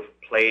going to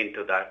play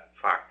into that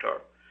factor.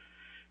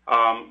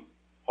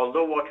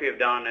 Although what we have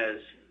done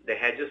is the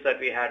hedges that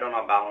we had on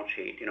our balance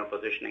sheet,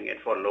 positioning it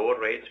for lower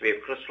rates, we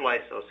have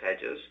crystallized those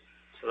hedges.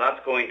 So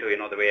that's going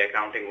to, the way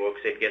accounting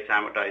works, it gets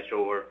amortized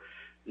over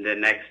the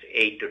next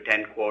 8 to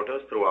 10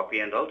 quarters through our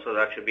P&L. So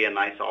that should be a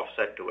nice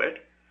offset to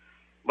it.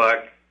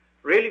 But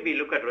really, we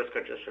look at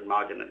risk-adjusted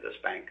margin in this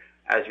bank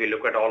as we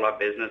look at all our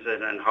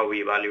businesses and how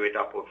we evaluate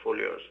our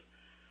portfolios.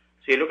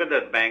 So you look at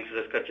the bank's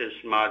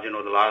risk-adjusted margin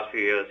over the last few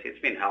years, it's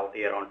been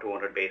healthy, around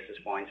 200 basis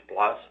points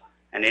plus.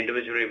 And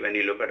individually, when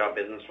you look at our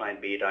business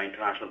line, be it our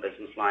international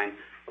business line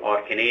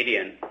or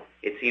Canadian,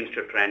 it seems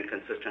to trend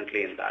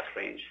consistently in that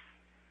range.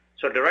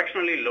 So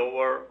directionally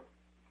lower,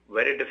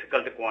 very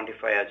difficult to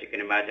quantify, as you can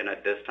imagine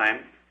at this time.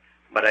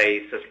 But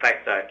I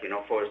suspect that,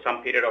 for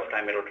some period of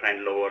time, it'll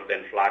trend lower,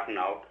 then flatten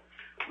out.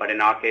 But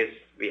in our case,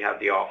 we have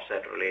the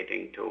offset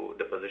relating to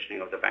the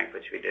positioning of the bank,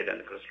 which we did,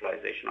 and the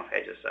crystallization of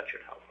hedges that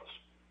should help us.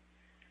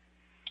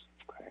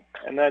 Okay.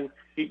 And then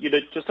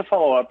just to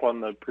follow up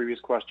on the previous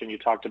question, you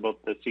talked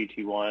about the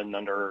CET1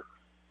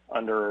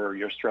 under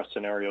your stress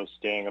scenario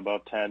staying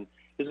above 10.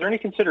 Is there any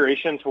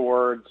consideration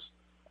towards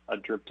a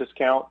DRIP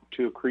discount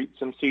to accrete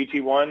some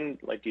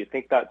CET1? Like, do you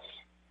think that's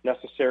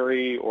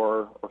necessary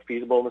or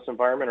feasible in this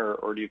environment,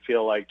 or do you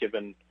feel like,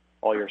 given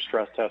all your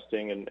stress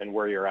testing and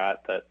where you're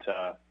at, that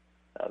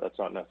that's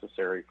not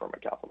necessary from a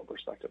capital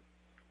perspective?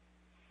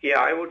 Yeah,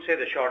 I would say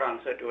the short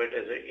answer to it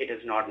is it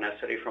is not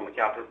necessary from a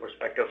capital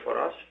perspective for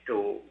us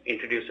to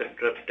introduce a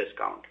DRIP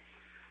discount.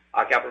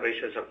 Our capital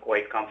ratios are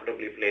quite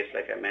comfortably placed,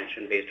 like I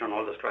mentioned, based on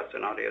all the stress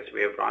scenarios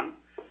we have run.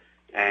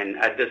 And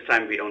at this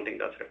time, we don't think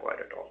that's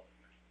required at all.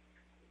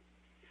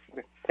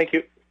 Okay. Thank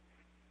you.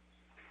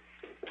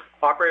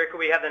 Operator, could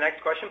we have the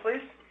next question,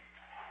 please?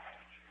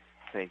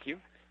 Thank you.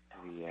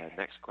 The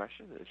next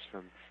question is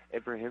from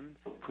Ebrahim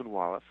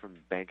Poonawala from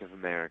Bank of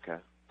America.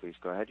 Please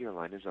go ahead. Your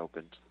line is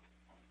open.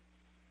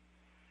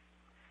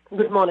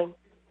 Good morning.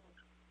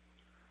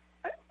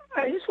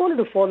 I just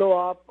wanted to follow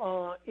up,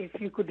 if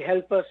you could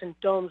help us in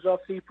terms of,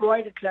 so you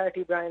provided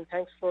clarity, Brian,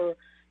 thanks for,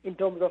 in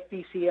terms of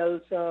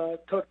PCL's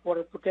third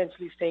quarter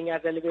potentially staying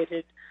as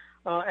elevated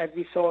as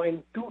we saw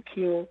in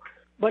 2Q.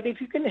 But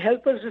if you can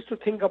help us just to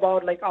think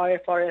about like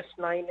IFRS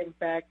 9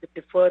 impact,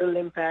 the deferral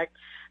impact,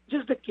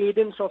 just the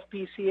cadence of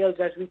PCLs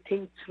as we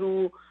think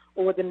through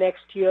over the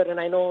next year. And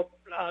I know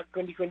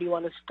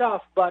 2021 is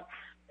tough, but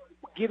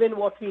given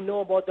what we know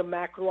about the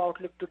macro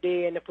outlook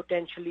today and a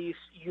potentially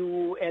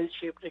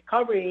U-shaped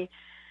recovery,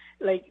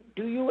 like,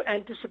 do you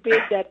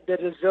anticipate that the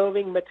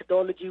reserving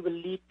methodology will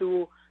lead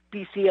to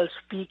PCLs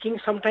peaking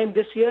sometime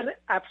this year,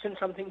 absent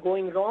something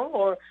going wrong,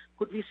 or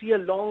could we see a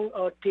long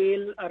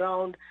tail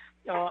around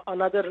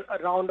another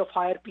round of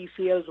higher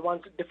PCLs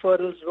once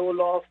deferrals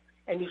roll off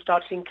and you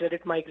start seeing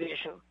credit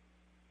migration?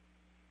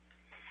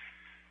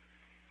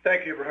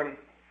 Thank you, Ibrahim.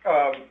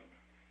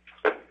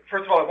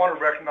 First of all, I want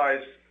to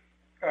recognize,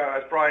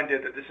 as Brian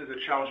did, that this is a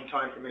challenging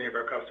time for many of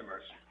our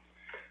customers.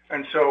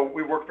 And so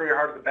we work very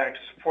hard at the bank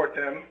to support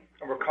them,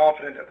 and we're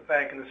confident at the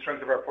bank in the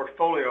strength of our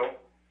portfolio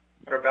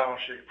and our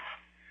balance sheet.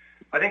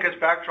 I think as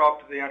backdrop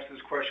to the answer to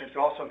this question, it's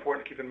also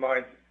important to keep in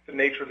mind the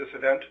nature of this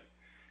event.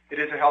 It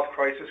is a health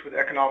crisis with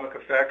economic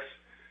effects,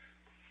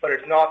 but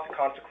it's not the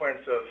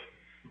consequence of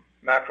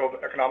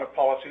macroeconomic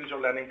policies or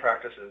lending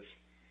practices.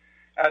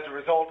 As a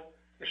result,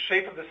 the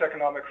shape of this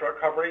economic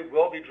recovery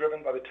will be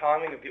driven by the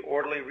timing of the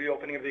orderly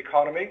reopening of the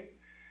economy,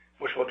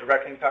 which will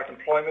directly impact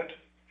employment,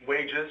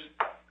 wages,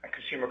 and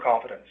consumer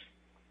confidence.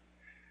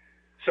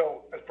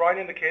 So, as Brian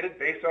indicated,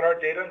 based on our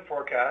data and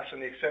forecasts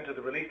and the extent of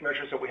the relief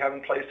measures that we have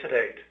in place to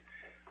date,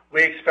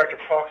 we expect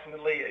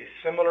approximately a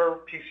similar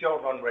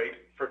PCL run rate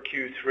for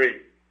Q3.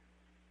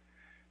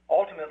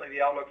 Ultimately,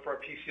 the outlook for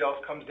our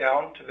PCLs comes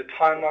down to the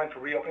timeline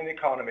for reopening the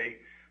economy,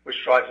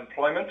 which drives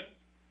employment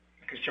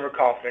and consumer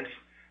confidence.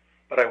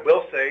 But I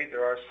will say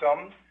there are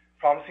some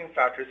promising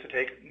factors to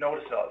take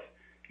notice of.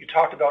 You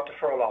talked about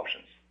deferral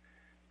options.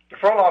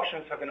 Deferral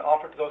options have been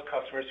offered to those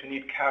customers who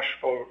need cash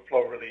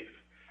flow relief.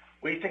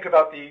 We think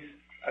about these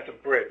as a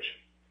bridge.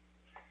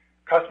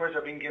 Customers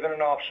are being given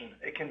an option,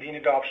 a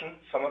convenient option.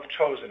 Some have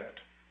chosen it.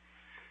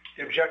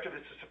 The objective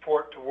is to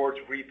support towards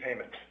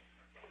repayment.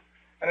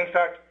 And in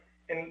fact,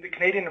 in the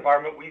Canadian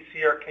environment, we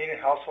see our Canadian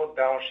household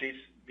balance sheets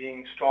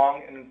being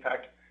strong and, in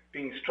fact,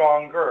 being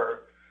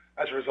stronger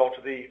as a result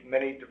of the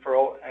many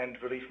deferral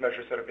and relief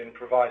measures that have been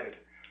provided.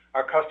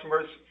 Our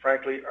customers,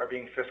 frankly, are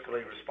being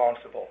fiscally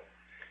responsible.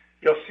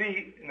 You'll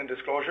see in the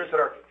disclosures that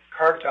our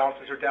card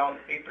balances are down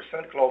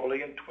 8%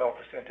 globally and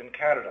 12% in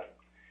Canada.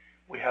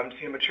 We haven't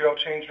seen a material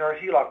change in our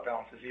HELOC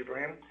balances,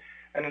 Ibrahim,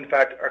 and in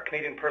fact, our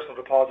Canadian personal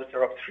deposits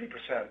are up 3%.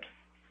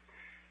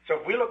 So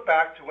if we look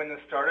back to when this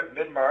started,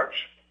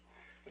 mid-March,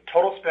 the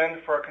total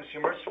spend for our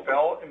consumers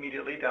fell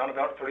immediately, down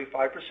about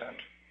 35%.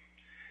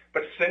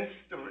 But since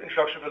the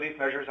introduction of relief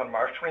measures on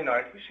March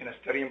 29th, we've seen a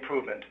steady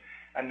improvement.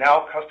 And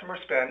now customer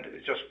spend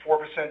is just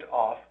 4%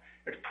 off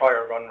its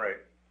prior run rate.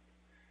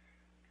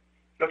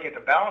 Looking at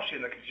the balance sheet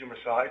on the consumer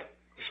side,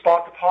 the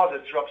spot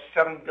deposits are up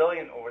 $7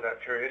 billion over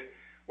that period,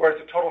 whereas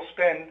the total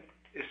spend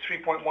is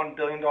 $3.1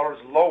 billion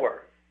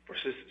lower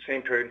versus the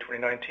same period in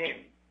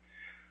 2019.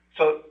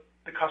 So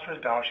the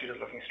customer's balance sheet is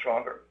looking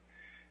stronger.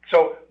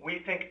 So we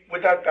think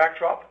with that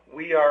backdrop,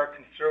 we are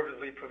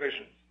conservatively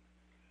provisioned.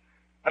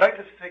 I'd like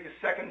to take a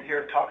second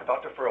here to talk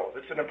about deferrals.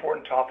 It's an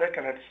important topic,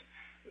 and it's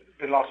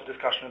been lots of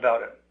discussion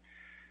about it.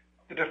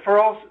 The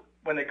deferrals,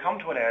 when they come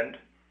to an end,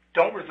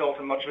 don't result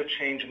in much of a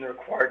change in the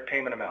required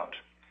payment amount.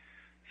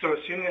 So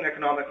assuming an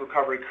economic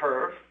recovery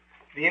curve,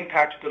 the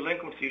impact to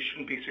delinquency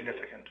shouldn't be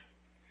significant,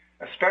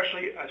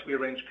 especially as we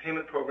arrange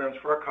payment programs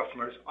for our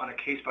customers on a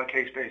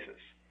case-by-case basis.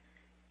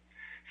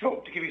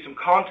 So to give you some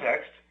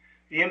context,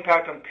 the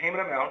impact on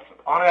payment amounts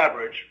on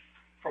average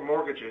for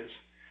mortgages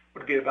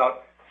would be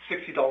about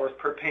 $60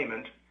 per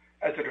payment,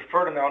 as the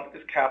deferred amount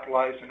is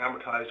capitalized and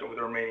amortized over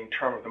the remaining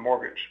term of the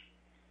mortgage.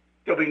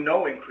 There'll be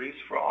no increase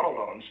for auto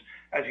loans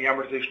as the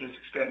amortization is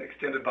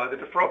extended by the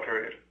deferral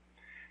period.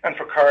 And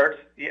for cards,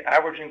 the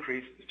average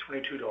increase is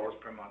 $22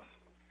 per month.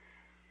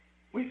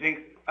 We think,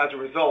 as a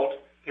result,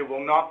 there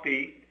will not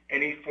be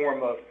any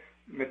form of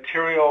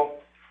material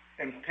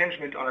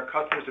impingement on our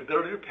customers'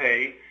 ability to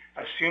pay,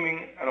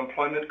 assuming an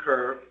employment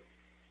curve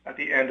at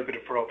the end of the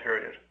deferral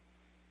period.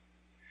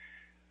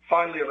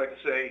 Finally, I'd like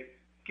to say,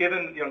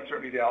 given the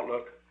uncertainty of the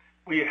outlook,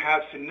 we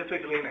have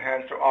significantly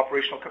enhanced our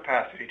operational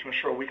capacity to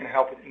ensure we can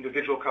help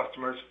individual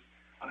customers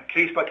on a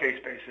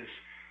case-by-case basis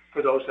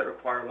for those that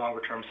require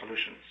longer-term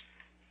solutions.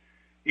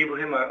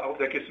 Ibrahim, I hope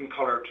that gives some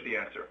color to the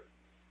answer.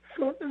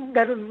 So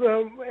that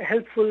is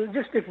helpful.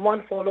 Just if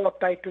one follow-up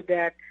tied to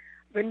that,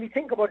 when we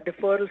think about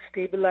deferral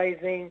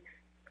stabilizing,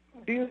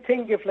 do you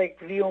think if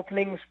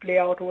reopenings play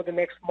out over the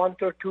next month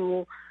or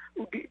two,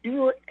 do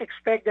you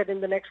expect that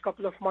in the next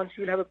couple of months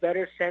you'll have a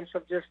better sense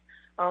of just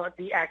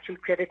the actual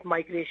credit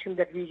migration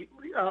that we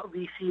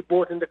see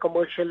both in the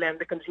commercial and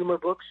the consumer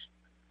books?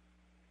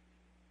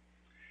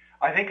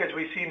 I think as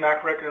we see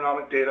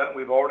macroeconomic data,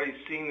 we've already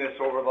seen this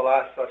over the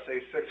last, let's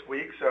say, 6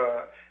 weeks,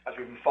 as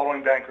we've been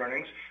following bank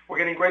earnings, we're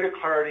getting greater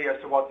clarity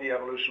as to what the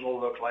evolution will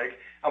look like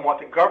and what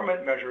the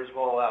government measures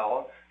will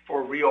allow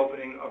for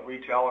reopening of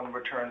retail and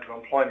return to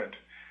employment.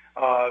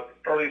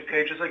 Early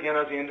stages, again,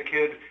 as I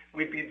indicated,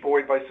 we'd be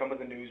buoyed by some of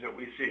the news that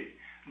we see.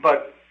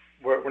 But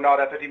we're not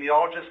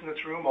epidemiologists in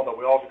this room, although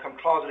we all become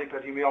closet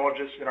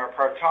epidemiologists in our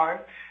part-time.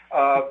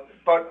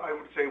 But I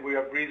would say we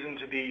have reason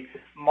to be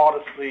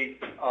modestly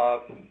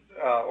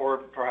or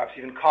perhaps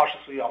even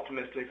cautiously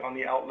optimistic on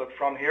the outlook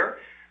from here.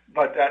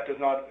 But that does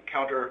not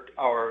counter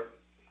our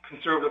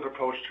conservative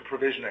approach to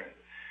provisioning.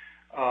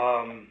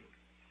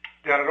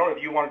 Dan, I don't know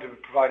if you wanted to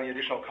provide any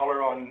additional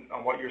color on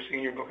what you're seeing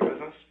in your book of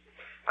business.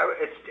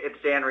 It's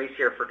Dan Rees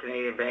here for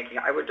Canadian Banking.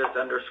 I would just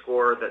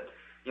underscore that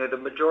the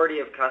majority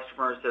of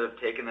customers that have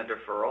taken the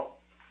deferral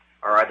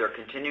are either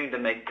continuing to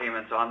make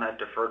payments on that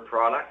deferred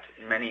product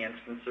in many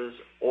instances,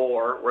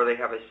 or where they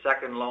have a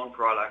second loan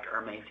product are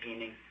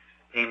maintaining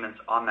payments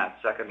on that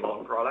second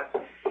loan product.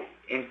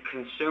 In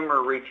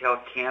Consumer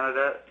Retail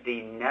Canada,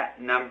 the net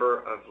number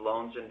of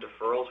loans and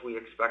deferrals we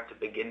expect to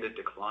begin to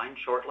decline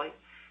shortly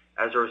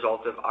as a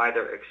result of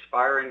either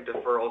expiring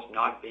deferrals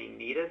not being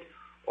needed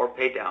or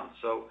pay down.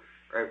 So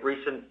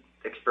recent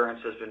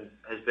experience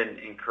has been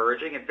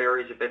encouraging. It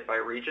varies a bit by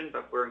region,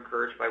 but we're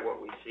encouraged by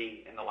what we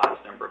see in the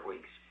last number of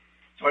weeks.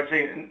 So I'd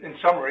say, in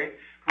summary,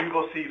 we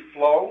will see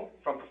flow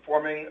from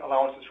performing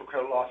allowances for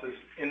credit losses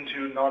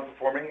into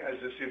non-performing as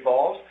this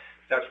evolves.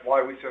 That's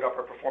why we set up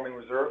our performing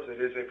reserves. It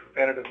is a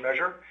preventative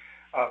measure.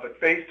 But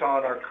based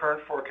on our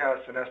current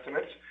forecasts and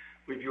estimates,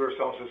 we view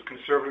ourselves as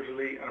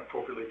conservatively and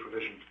appropriately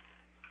provisioned.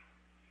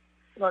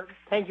 Well,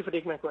 thank you for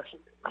taking my question.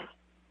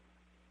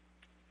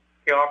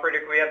 Okay, operator,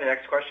 can we have the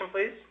next question,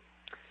 please?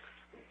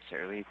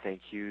 Certainly,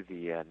 thank you.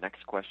 The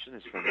next question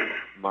is from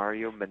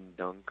Mario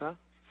Mendonca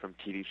from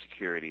TD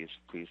Securities.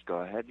 Please go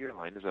ahead. Your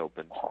line is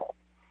open.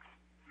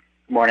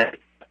 Good morning.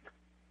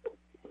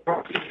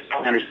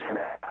 I understand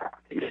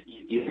that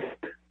you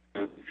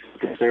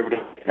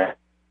conservative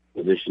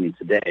position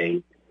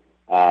today,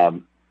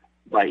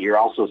 but you're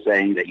also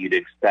saying that you'd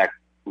expect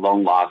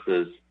loan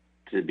losses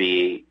to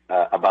be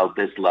about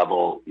this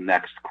level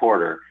next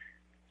quarter.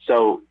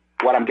 So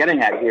what I'm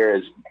getting at here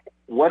is,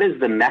 what is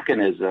the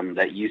mechanism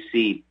that you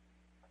see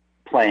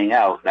playing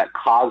out that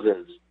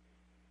causes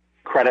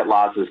credit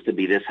losses to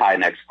be this high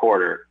next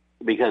quarter?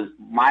 Because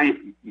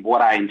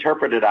what I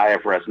interpreted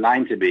IFRS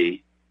 9 to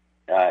be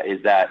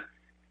is that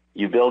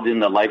you build in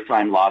the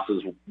lifetime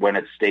losses when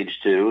it's stage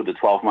 2, the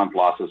 12-month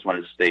losses when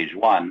it's stage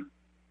 1.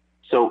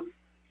 So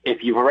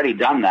if you've already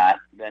done that,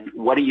 then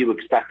what do you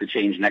expect to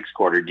change next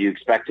quarter? Do you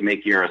expect to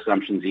make your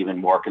assumptions even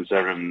more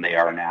conservative than they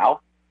are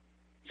now?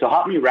 So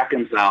help me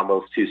reconcile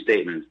those two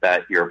statements,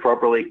 that you're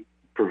appropriately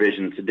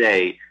provisioned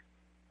today,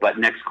 but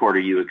next quarter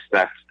you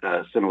expect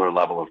a similar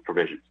level of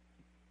provisions.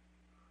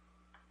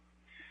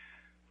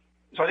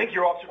 So I think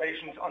your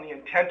observations on the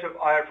intent of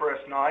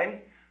IFRS 9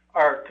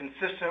 are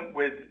consistent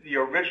with the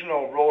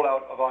original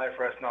rollout of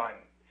IFRS 9.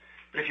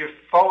 But if you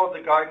follow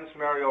the guidance,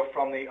 Mario,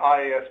 from the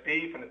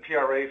IASB, from the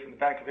PRA, from the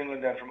Bank of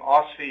England, and from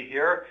OSFI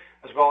here,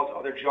 as well as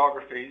other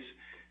geographies,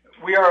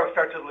 we are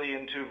effectively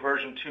into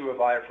version 2 of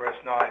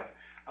IFRS 9.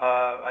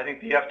 I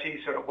think the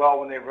FT said it well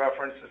when they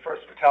referenced the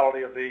first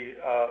fatality of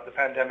the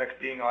pandemic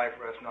being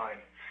IFRS 9.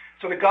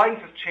 So the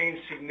guidance has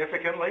changed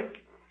significantly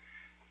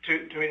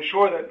to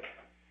ensure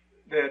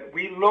that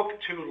we look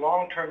to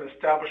long-term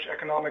established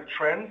economic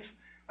trends,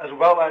 as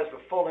well as the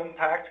full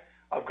impact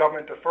of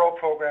government deferral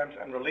programs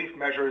and relief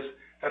measures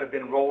that have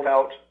been rolled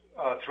out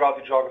throughout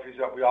the geographies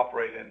that we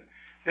operate in.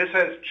 This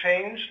has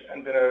changed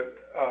and been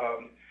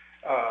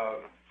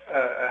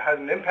has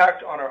an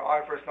impact on our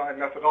IFRS 9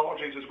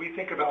 methodologies as we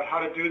think about how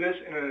to do this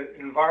in an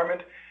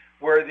environment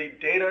where the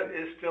data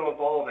is still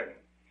evolving.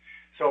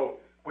 So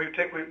we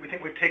think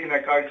we've taken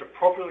that guidance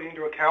appropriately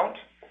into account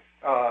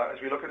as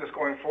we look at this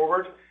going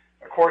forward.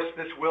 Of course,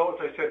 this will,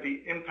 as I said,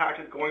 be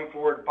impacted going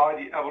forward by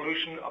the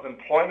evolution of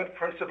employment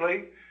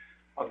principally,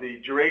 of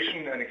the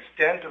duration and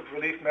extent of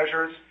relief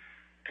measures.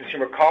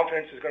 Consumer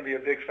confidence is going to be a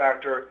big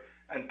factor,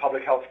 and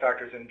public health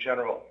factors in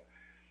general.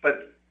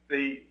 But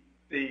the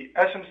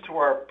essence to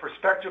our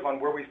perspective on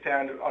where we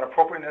stand on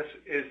appropriateness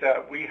is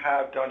that we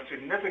have done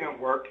significant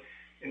work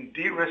in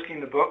de-risking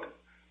the book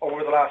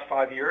over the last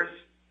 5 years.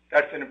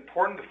 That's an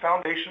important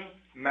foundation,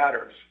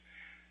 matters.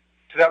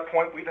 To that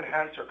point, we've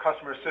enhanced our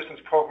customer assistance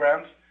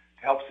programs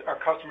to help our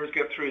customers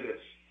get through this.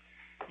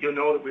 You'll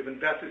know that we've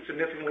invested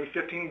significantly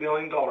 $15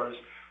 billion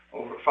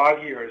over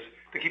 5 years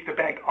to keep the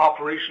bank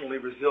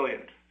operationally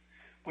resilient.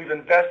 We've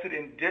invested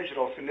in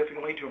digital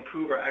significantly to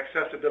improve our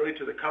accessibility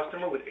to the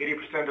customer, with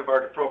 80% of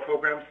our deferral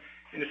programs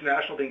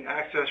international being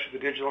accessed through the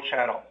digital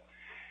channel.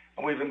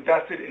 and we've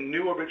invested in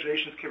new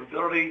originations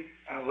capability,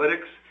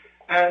 analytics,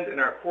 and in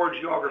our core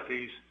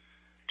geographies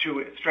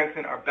to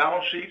strengthen our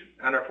balance sheet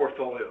and our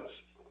portfolios.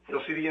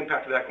 You'll see the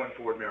impact of that going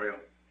forward, Mario.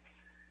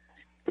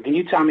 But can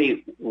you tell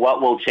me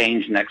what will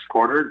change next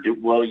quarter?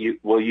 Will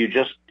you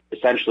just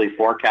essentially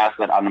forecast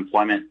that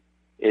unemployment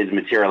is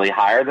materially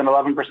higher than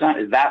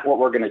 11%? Is that what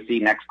we're going to see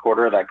next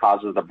quarter that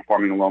causes the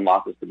performing loan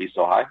losses to be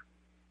so high?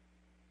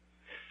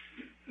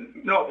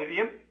 No,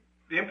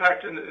 the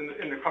impact in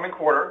the coming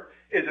quarter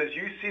is as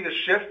you see the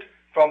shift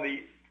from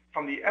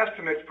the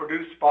estimates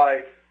produced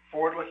by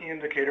forward-looking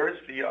indicators,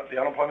 the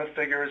unemployment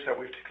figures that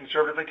we've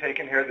conservatively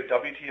taken here, the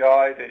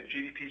WTI, the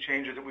GDP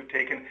changes that we've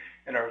taken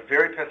in our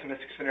very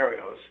pessimistic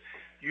scenarios.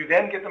 You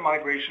then get the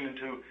migration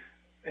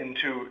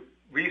into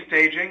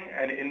restaging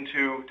and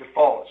into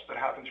defaults that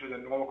happen through the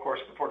normal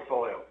course of the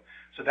portfolio.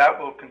 So that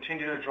will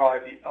continue to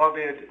drive the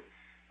elevated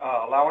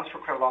allowance for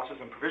credit losses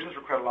and provisions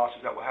for credit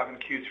losses that we'll have in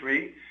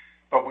Q3,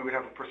 but we would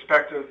have a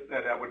perspective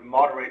that would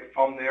moderate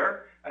from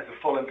there as the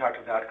full impact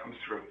of that comes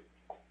through.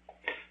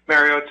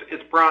 Mario,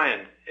 it's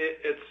Brian.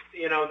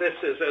 This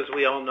is, as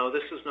we all know,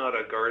 this is not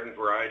a garden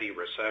variety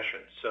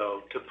recession.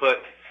 So to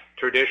put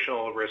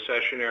traditional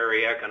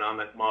recessionary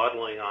economic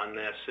modeling on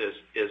this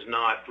is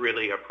not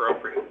really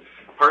appropriate.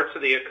 Parts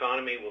of the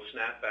economy will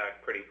snap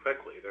back pretty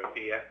quickly. There'll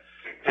be a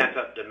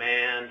pent-up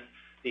demand.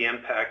 The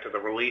impact of the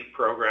relief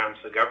programs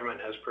the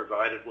government has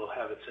provided will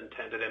have its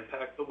intended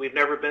impact, but we've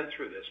never been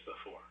through this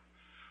before.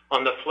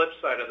 On the flip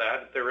side of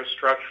that, there is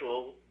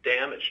structural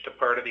damage to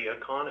part of the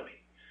economy.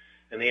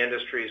 In the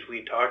industries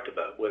we talked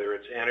about, whether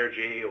it's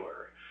energy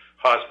or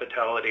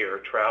hospitality or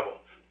travel,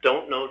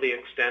 don't know the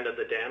extent of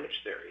the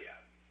damage there yet.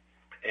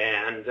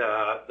 And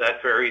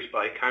that varies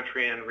by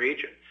country and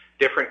region.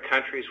 Different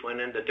countries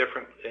went into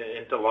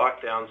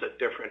lockdowns at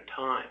different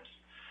times.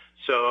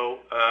 So,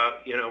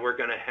 we're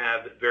going to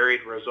have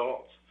varied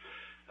results.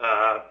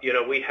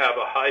 We have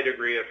a high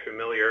degree of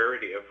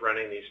familiarity of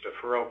running these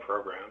deferral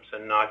programs,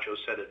 and Nacho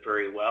said it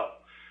very well.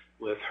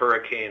 With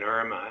Hurricane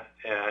Irma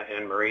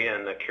and Maria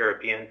in the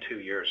Caribbean 2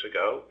 years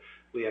ago,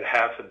 we had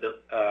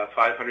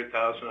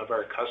 500,000 of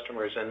our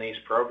customers in these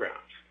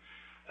programs.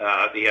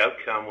 The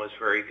outcome was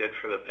very good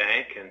for the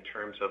bank in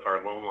terms of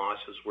our loan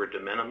losses were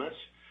de minimis,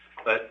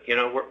 but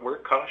we're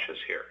cautious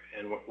here,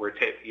 and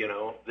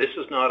this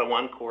is not a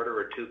 1 quarter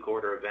or 2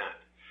 quarter event.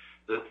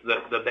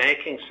 The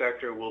banking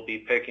sector will be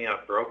picking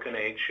up broken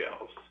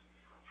eggshells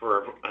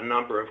for a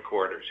number of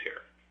quarters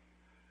here.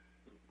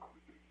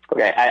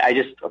 Okay, I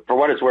just, for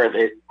what it's worth,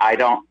 I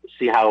don't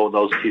see how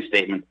those two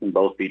statements can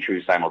both be true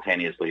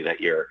simultaneously,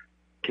 that you're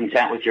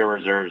content with your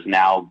reserves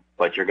now,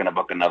 but you're going to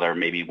book another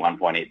maybe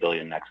 $1.8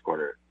 billion next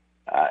quarter.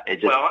 I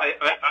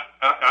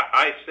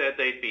said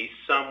they'd be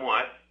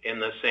somewhat in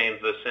the same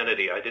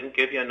vicinity. I didn't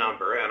give you a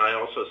number, and I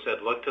also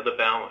said look to the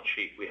balance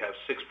sheet. We have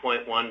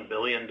 $6.1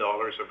 billion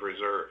of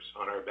reserves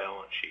on our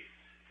balance sheet,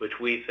 which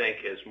we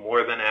think is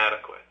more than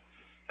adequate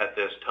at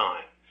this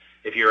time.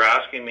 If you're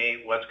asking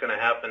me what's going to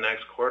happen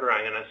next quarter,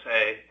 I'm going to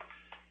say,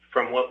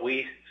 from what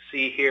we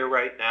see here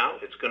right now,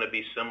 it's going to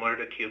be similar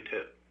to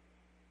Q2.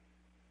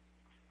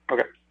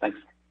 Okay, thanks.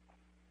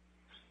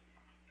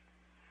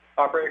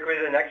 Operator, can we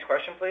have the next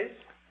question, please?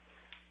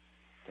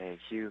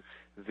 Thank you.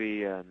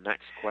 The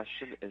next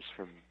question is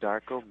from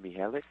Darko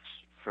Mihelic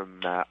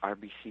from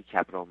RBC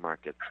Capital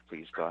Markets.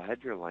 Please go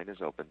ahead. Your line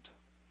is opened.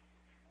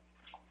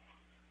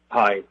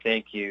 Hi,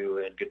 thank you,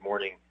 and good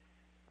morning.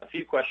 A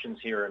few questions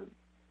here, and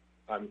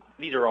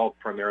these are all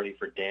primarily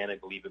for Dan, I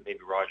believe, but maybe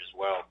Raj as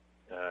well.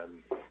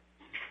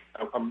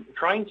 I'm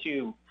trying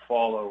to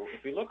follow,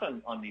 if we look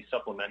on the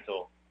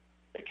supplemental,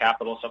 the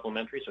capital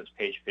supplementary, so it's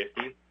page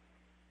 50,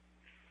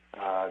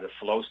 the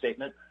flow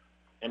statement,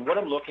 and what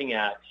I'm looking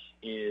at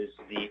is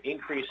the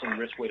increase in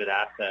risk-weighted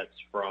assets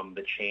from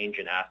the change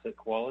in asset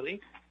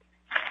quality,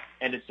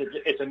 and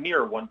it's a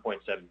mere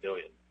 $1.7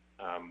 billion,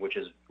 which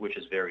is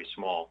very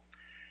small.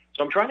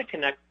 So I'm trying to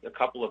connect a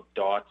couple of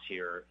dots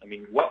here. I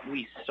mean, what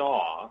we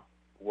saw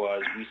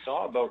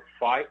about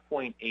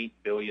 $5.8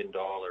 billion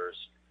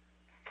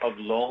of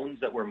loans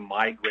that were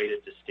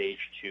migrated to stage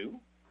 2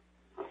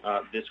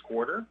 this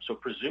quarter. So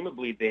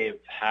presumably they've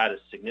had a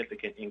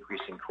significant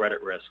increase in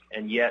credit risk,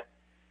 and yet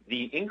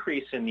the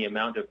increase in the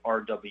amount of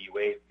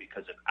RWA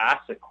because of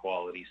asset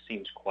quality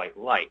seems quite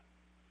light.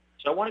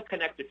 So I want to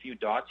connect a few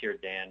dots here,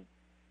 Dan.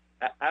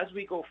 As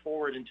we go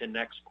forward into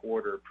next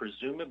quarter,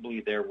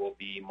 presumably there will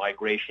be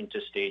migration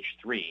to stage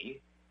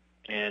 3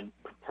 and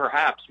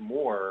perhaps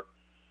more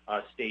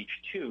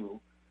stage 2,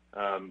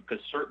 because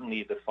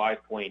certainly the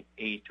 5.8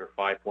 or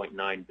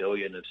 5.9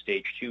 billion of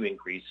stage 2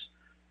 increase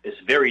is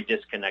very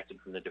disconnected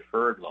from the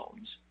deferred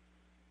loans.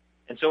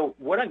 And so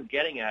what I'm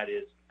getting at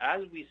is,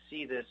 as we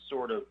see this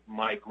sort of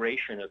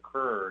migration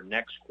occur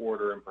next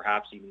quarter and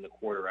perhaps even the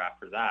quarter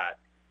after that,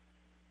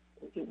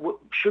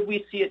 should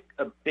we see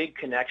a big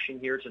connection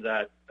here to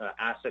that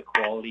asset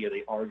quality or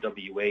the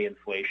RWA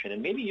inflation?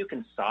 And maybe you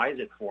can size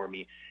it for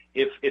me.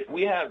 If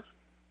we have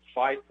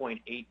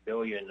 5.8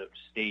 billion of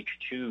stage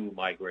 2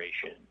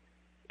 migration,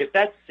 if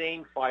that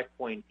same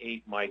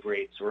 5.8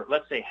 migrates, or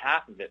let's say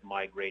half of it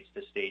migrates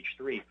to stage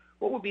 3,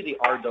 what would be the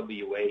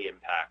RWA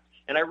impact?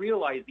 And I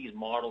realize these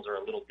models are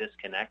a little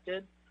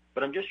disconnected,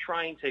 but I'm just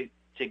trying to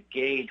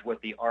gauge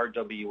what the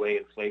RWA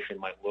inflation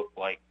might look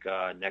like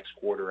next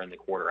quarter and the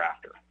quarter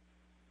after.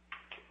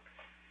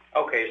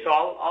 Okay, so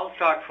I'll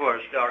start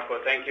first,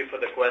 Darko. Thank you for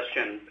the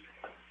question.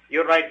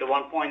 You're right, the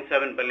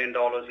 $1.7 billion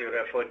you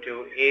referred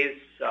to is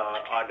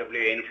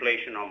RWA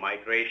inflation or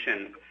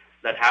migration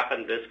that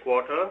happened this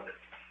quarter.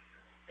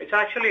 It's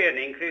actually an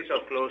increase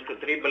of close to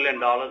 $3 billion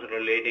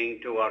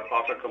relating to our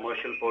corporate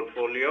commercial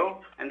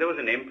portfolio, and there was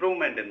an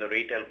improvement in the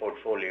retail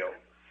portfolio.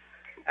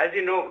 As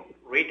you know,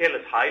 retail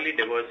is highly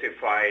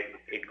diversified.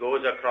 It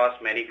goes across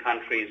many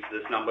countries,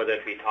 this number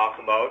that we talk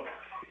about.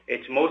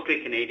 It's mostly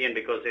Canadian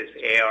because it's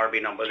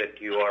ARB number that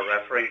you are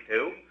referring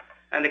to.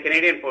 And the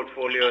Canadian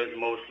portfolio is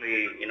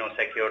mostly,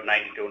 secured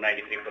 92,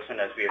 93%,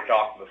 as we have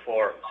talked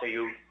before. So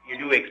you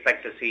do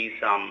expect to see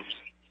some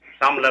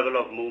level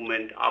of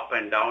movement up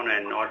and down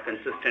and not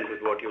consistent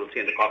with what you will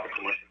see in the corporate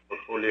commercial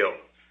portfolio.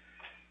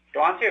 To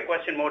answer your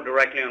question more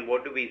directly on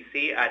what do we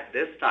see at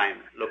this time,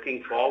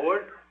 looking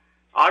forward,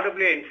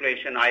 RWA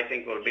inflation, I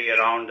think, will be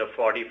around the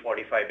 40,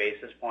 45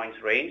 basis points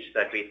range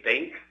that we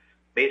think,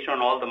 based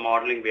on all the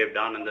modeling we have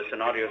done and the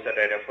scenarios that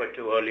I referred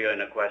to earlier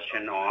in a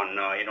question on,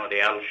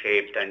 the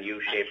L-shaped and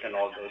U-shaped and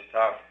all those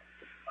stuff.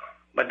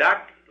 But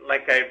that,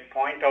 like I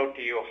point out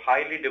to you,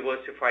 highly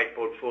diversified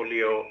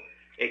portfolio,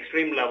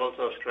 extreme levels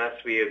of stress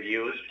we have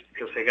used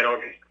to figure out,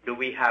 do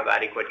we have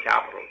adequate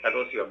capital? That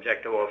was the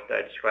objective of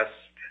that stress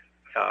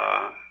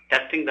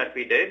testing that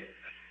we did.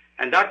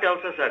 And that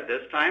tells us at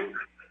this time,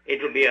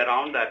 it will be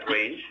around that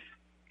range.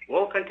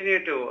 We'll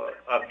continue to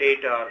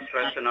update our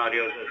stress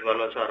scenarios as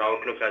well as our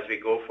outlook as we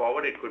go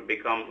forward. It could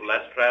become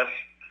less stress,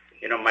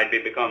 might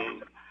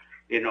become,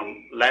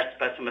 less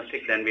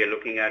pessimistic than we are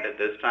looking at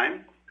this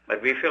time.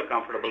 But we feel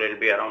comfortable it'll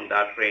be around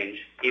that range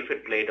if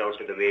it played out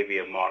to the way we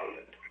have modeled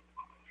it.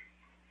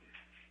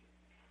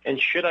 And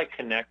should I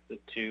connect the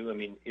two? I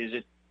mean,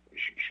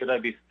 should I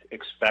be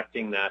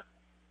expecting that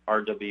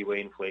RWA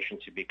inflation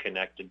to be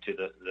connected to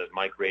the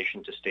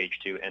migration to stage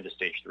 2 and to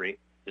stage 3?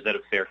 Is that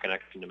a fair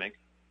connection to make?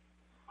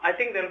 I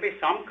think there will be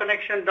some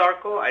connection,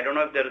 Darko. I don't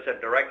know if there is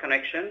a direct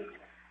connection,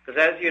 because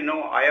as you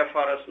know,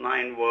 IFRS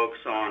 9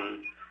 works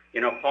on,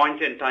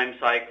 point-in-time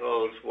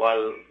cycles,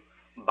 while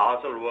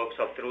Basel works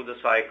up through the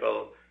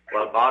cycle.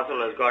 While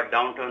Basel has got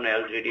downturn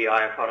LGD,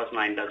 IFRS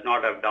 9 does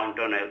not have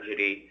downturn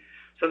LGD.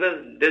 So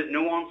there's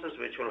nuances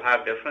which will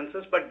have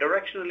differences, but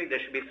directionally there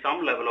should be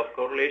some level of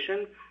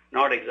correlation,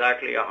 not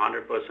exactly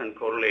 100%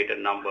 correlated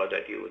number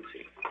that you would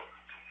see.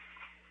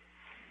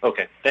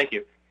 Okay, thank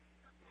you.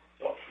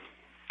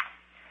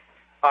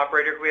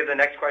 Operator, can we have the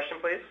next question,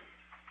 please?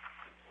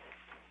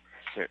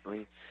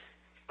 Certainly.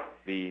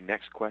 The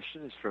next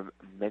question is from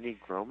Meny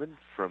Grauman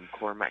from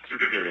Cormark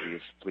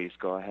Securities. Please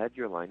go ahead.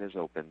 Your line is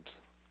opened.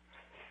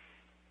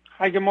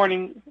 Hi, good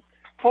morning.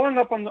 Following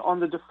up on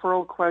the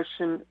deferral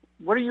question,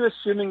 what are you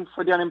assuming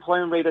for the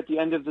unemployment rate at the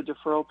end of the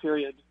deferral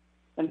period?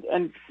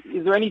 And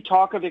is there any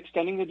talk of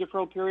extending the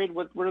deferral period?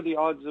 What are the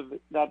odds of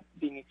that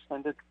being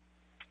extended?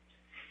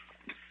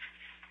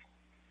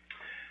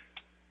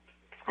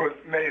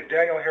 Many, it's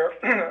Daniel here.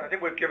 I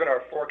think we've given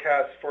our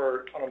forecast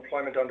for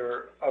unemployment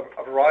under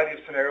a variety of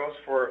scenarios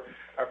for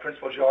our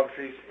principal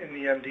geographies in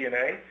the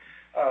MD&A.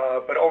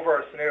 But over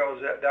our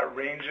scenarios, that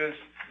ranges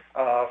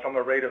from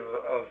a rate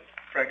of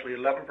frankly,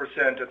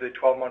 11% at the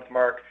 12-month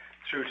mark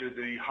through to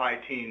the high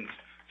teens.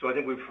 So I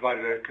think we've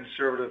provided a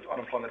conservative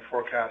unemployment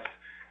forecast.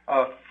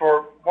 On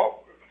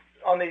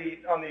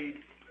the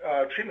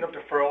treatment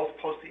of deferrals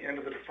post the end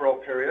of the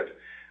deferral period,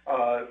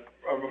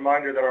 a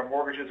reminder that our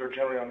mortgages are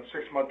generally on a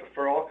 6-month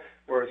deferral,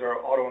 whereas our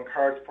auto and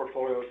cards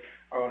portfolios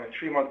are on a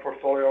 3-month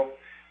portfolio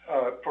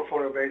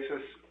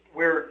basis.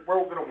 We're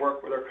going to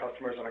work with our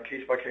customers on a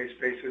case-by-case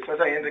basis. As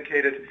I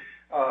indicated,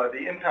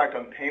 the impact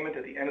on payment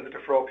at the end of the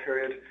deferral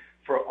period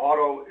for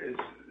auto is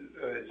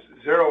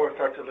zero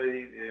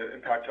effectively. The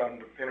impact on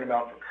the payment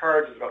amount for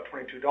cards is about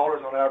 $22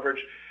 on average.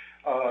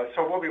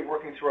 So we'll be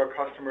working through our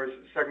customers,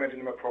 segmenting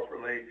them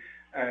appropriately,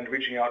 and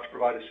reaching out to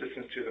provide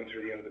assistance to them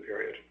through the end of the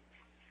period.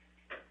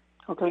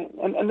 Okay,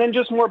 and then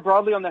just more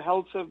broadly on the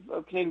health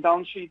of Canadian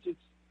balance sheets,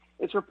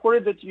 it's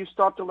reported that you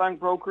stopped allowing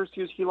brokers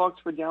to use HELOCs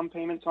for down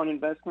payments on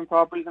investment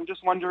properties. I'm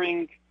just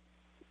wondering,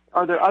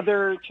 are there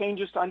other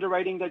changes to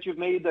underwriting that you've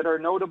made that are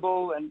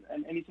notable and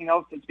anything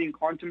else that's being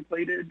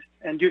contemplated?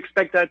 And do you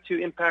expect that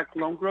to impact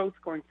loan growth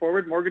going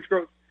forward, mortgage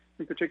growth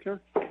in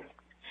particular?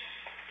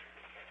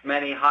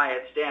 Meny, hi,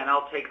 it's Dan.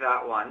 I'll take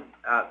that one.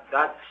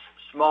 That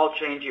small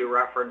change you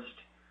referenced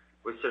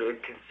was sort of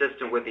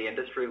consistent with the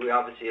industry. We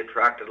obviously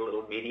attracted a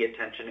little media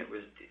attention.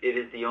 It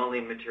is the only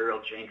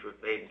material change we've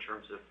made in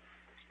terms of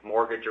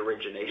mortgage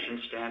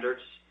origination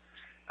standards.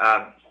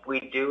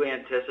 We do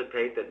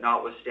anticipate that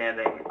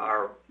notwithstanding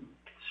our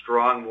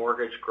strong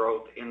mortgage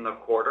growth in the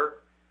quarter,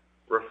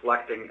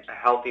 reflecting a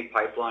healthy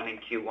pipeline in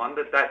Q1,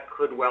 that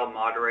could well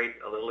moderate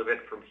a little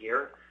bit from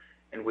here,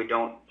 and we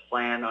don't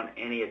plan on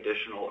any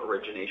additional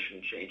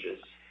origination changes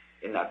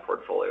in that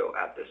portfolio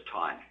at this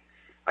time.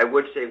 I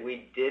would say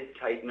we did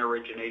tighten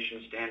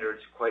origination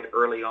standards quite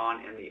early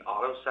on in the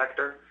auto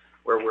sector,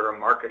 where we're a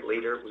market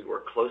leader. We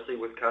work closely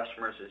with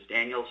customers, as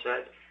Daniel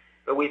said,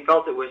 but we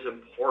felt it was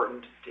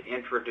important to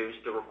introduce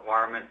the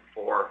requirement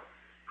for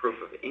proof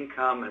of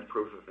income and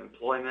proof of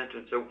employment,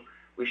 and so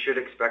we should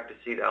expect to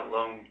see that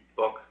loan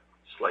book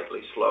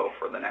slightly slow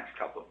for the next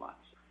couple of months.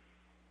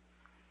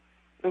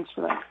 Thanks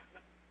for that.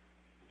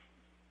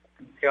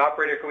 Okay,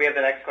 operator, can we have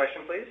the next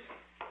question, please?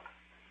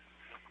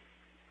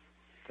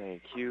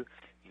 Thank you.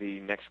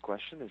 The next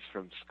question is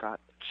from Scott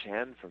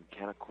Chan from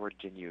Canaccord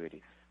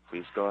Genuity.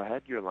 Please go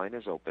ahead. Your line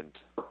is opened.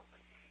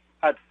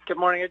 Good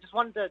morning. I just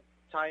wanted to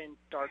tie in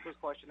Darko's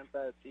question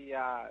about the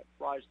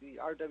Raj, the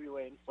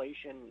RWA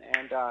inflation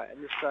and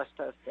the stress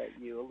test that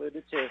you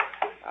alluded to.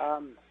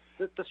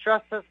 The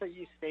stress test that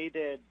you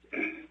stated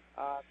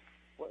of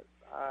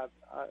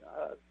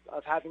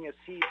having a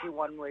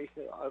CET1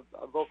 ratio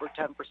of over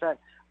 10%,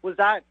 was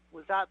that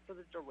for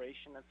the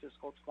duration of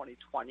fiscal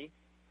 2020?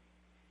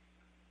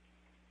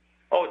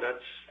 Oh,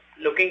 that's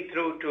looking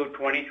through to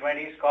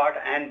 2020, Scott,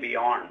 and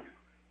beyond,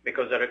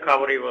 because the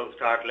recovery will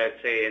start,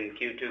 let's say, in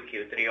Q2,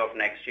 Q3 of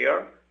next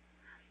year.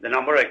 The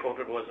number I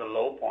quoted was a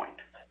low point.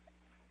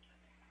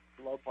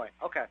 Low point.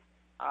 Okay.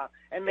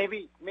 And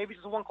maybe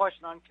just one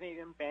question on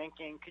Canadian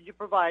banking. Could you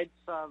provide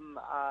some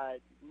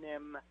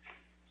NIM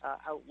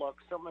outlook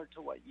similar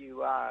to what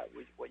you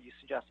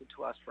suggested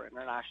to us for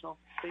international,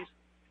 please?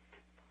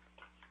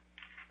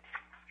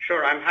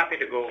 Sure, I'm happy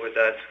to go with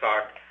that,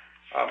 Scott.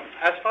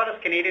 As far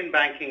as Canadian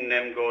banking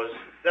NIM goes,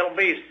 there'll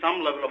be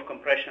some level of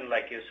compression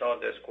like you saw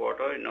this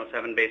quarter,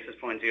 7 basis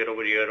points year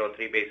over year or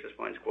 3 basis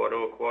points quarter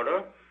over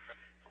quarter,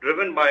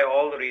 driven by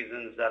all the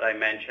reasons that I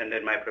mentioned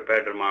in my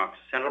prepared remarks.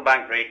 Central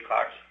bank rate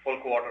cuts, full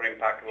quarter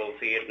impact, we'll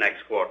see it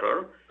next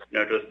quarter.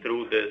 It was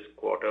through this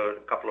quarter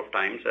a couple of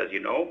times, as you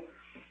know.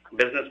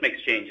 Business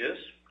mix changes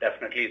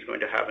definitely is going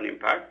to have an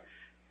impact.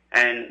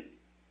 And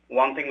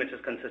one thing which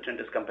is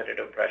consistent is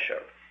competitive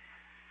pressure.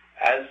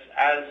 As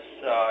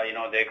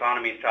the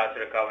economy starts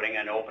recovering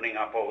and opening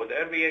up over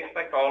there, we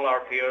expect all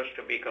our peers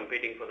to be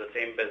competing for the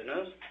same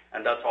business,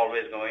 and that's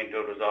always going to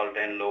result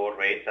in lower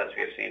rates as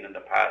we have seen in the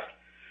past.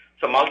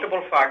 So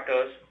multiple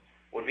factors.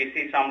 Would we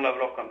see some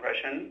level of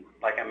compression?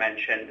 Like I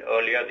mentioned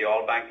earlier, the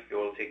all bank, you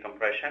will see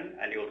compression,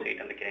 and you will see it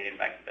in the Canadian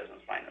banking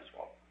business line as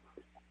well.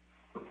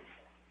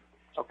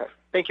 Okay.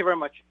 Thank you very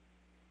much.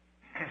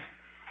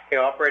 Okay,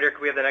 operator,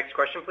 can we have the next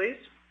question, please?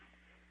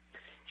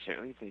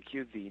 Certainly, thank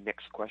you. The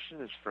next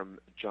question is from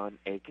John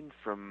Aiken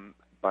from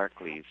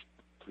Barclays.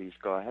 Please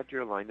go ahead.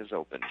 Your line is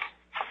open.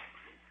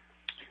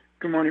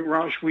 Good morning,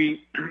 Raj.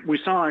 We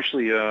saw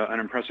actually an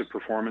impressive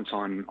performance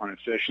on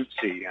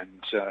efficiency,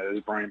 and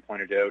as Brian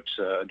pointed out,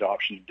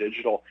 adoption of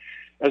digital.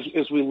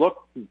 As we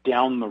look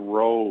down the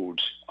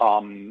road,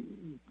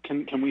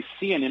 can we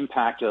see an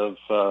impact of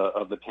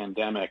the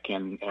pandemic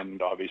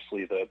and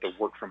obviously the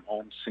work from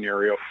home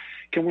scenario?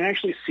 Can we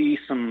actually see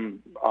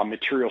some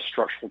material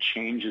structural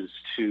changes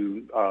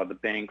to the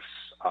bank's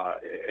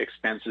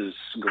expenses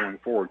going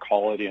forward?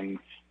 Call it in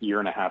a year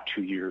and a half,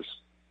 2 years.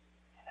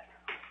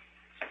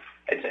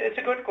 It's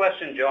a good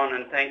question, John,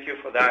 and thank you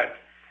for that.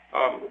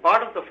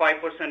 Part of the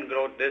 5%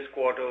 growth this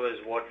quarter is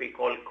what we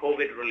call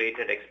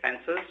COVID-related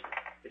expenses,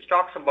 which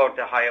talks about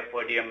the higher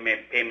per diem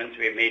payments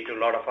we made to a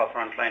lot of our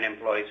frontline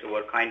employees who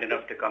were kind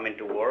enough to come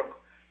into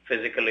work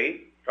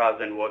physically rather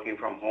than working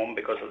from home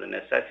because of the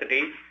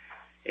necessity,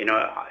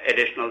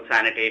 additional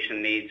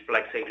sanitation needs,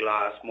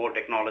 plexiglass, more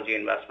technology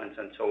investments,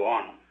 and so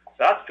on.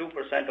 So that's 2%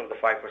 of the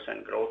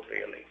 5% growth,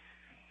 really,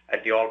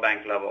 at the all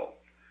bank level.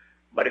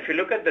 But if you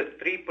look at the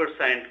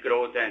 3%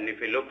 growth and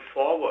if you look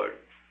forward,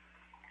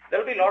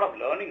 there'll be a lot of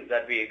learnings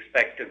that we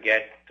expect to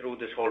get through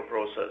this whole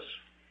process.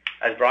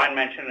 As Brian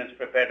mentioned in his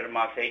prepared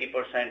remarks,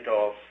 80%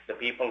 of the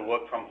people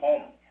work from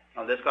home.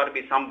 Now, there's got to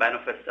be some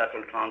benefits that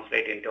will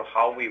translate into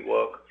how we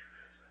work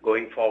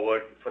going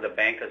forward for the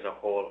bank as a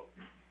whole.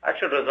 That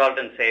should result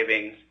in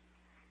savings.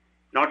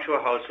 Not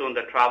sure how soon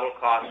the travel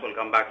costs will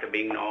come back to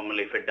being normal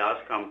if it does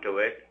come to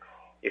it.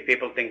 If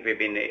people think we've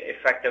been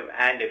effective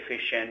and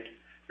efficient,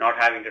 not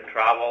having to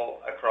travel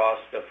across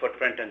the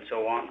footprint and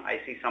so on, I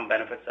see some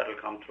benefits that will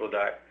come through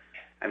that.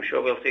 I'm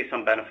sure we'll see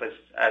some benefits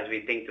as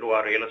we think through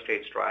our real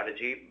estate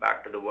strategy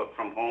back to the work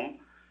from home.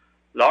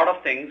 A lot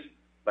of things,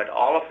 but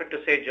all of it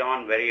to say,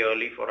 John, very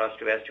early for us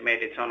to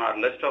estimate. It's on our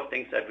list of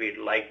things that we'd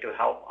like to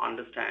help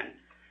understand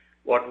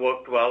what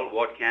worked well,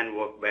 what can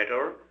work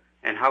better,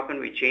 and how can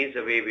we change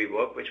the way we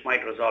work, which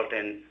might result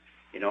in,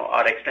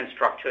 our expense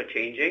structure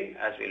changing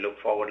as we look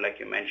forward, like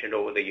you mentioned,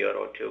 over the year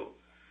or two.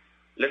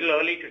 Little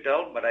early to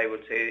tell, but I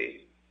would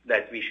say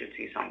that we should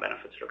see some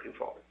benefits looking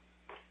forward.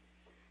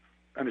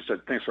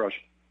 Understood. Thanks, Raj.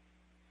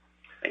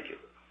 Thank you.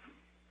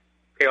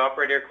 Okay,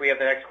 operator, can we have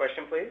the next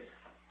question, please?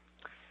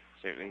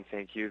 Certainly,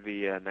 thank you.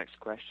 The next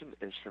question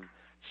is from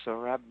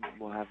Sohrab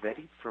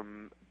Movahedi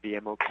from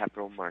BMO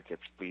Capital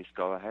Markets. Please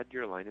go ahead.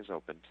 Your line is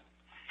open.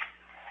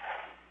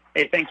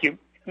 Hey, thank you.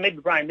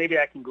 Brian, maybe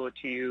I can go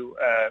to you.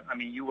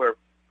 You were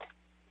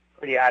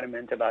pretty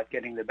adamant about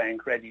getting the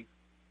bank ready,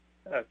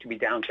 to be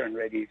downturn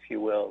ready, if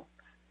you will.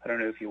 I don't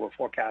know if you were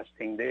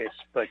forecasting this,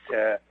 but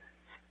the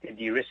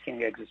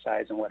de-risking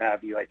exercise and what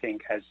have you, I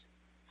think, has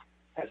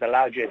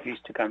allowed you at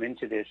least to come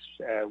into this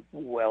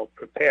well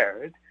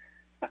prepared.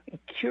 I'm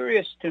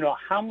curious to know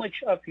how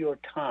much of your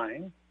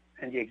time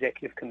and the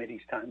executive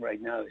committee's time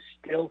right now is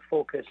still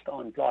focused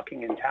on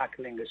blocking and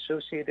tackling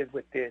associated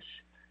with this.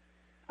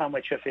 How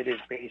much of it is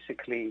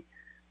basically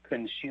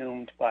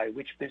consumed by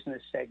which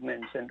business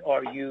segments, and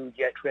are you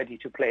yet ready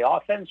to play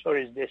offense, or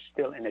is this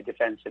still in a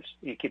defensive,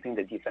 you're keeping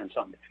the defense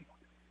on the field?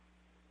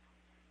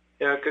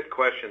 Yeah, good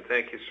question.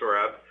 Thank you,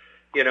 Saurabh.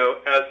 You know,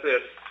 as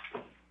this,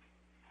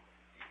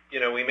 you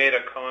know, we made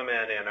a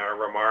comment in our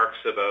remarks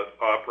about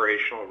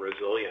operational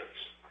resilience,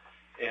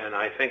 and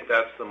I think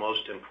that's the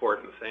most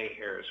important thing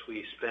here is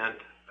we spent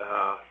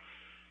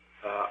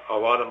a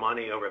lot of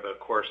money over the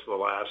course of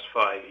the last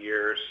 5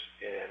 years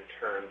in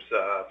terms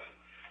of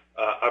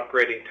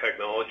upgrading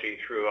technology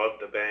throughout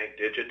the bank,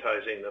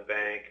 digitizing the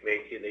bank,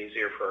 making it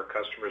easier for our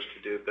customers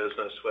to do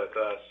business with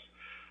us,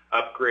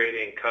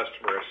 upgrading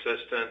customer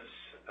assistance,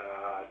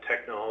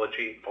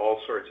 technology, all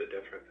sorts of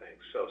different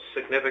things. So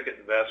significant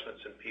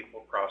investments in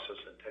people, process,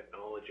 and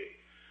technology.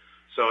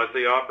 So as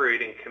the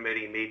operating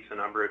committee meets a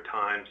number of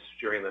times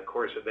during the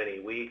course of any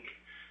week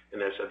in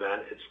this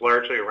event, it's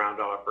largely around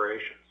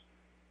operations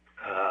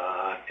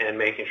and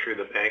making sure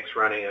the bank's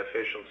running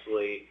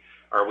efficiently.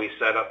 Are we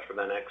set up for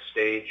the next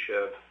stage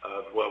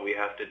of what we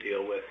have to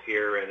deal with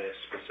here in a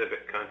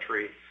specific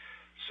country?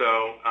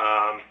 So,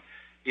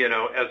 you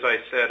know, as I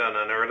said on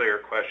an earlier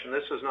question,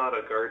 this is not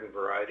a garden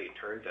variety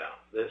turn down.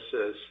 This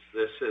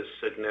is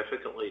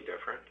significantly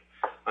different.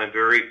 I'm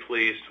very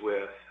pleased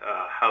with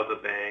how the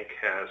bank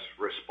has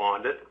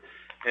responded.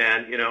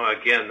 And, you know,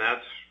 again,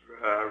 that's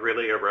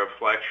really a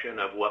reflection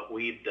of what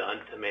we've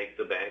done to make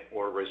the bank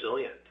more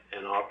resilient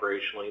and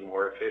operationally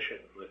more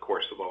efficient in the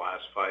course of the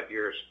last 5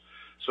 years.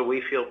 So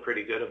we feel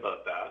pretty good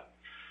about that.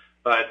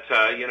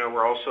 But, you know,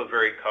 we're also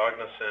very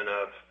cognizant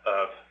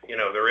of, you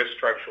know, there is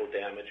structural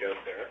damage out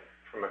there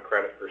from a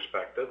credit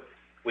perspective.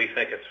 We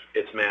think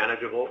it's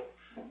manageable,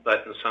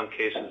 but in some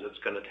cases it's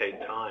going to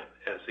take time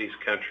as these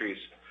countries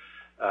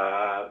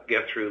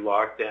get through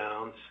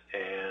lockdowns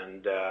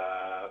and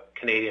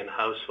Canadian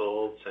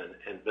households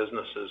and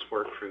businesses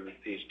work through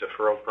these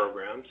deferral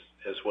programs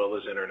as well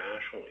as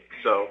internationally.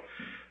 So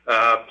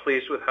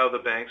pleased with how the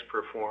bank's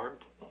performed.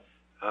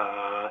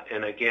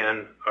 And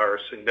again, our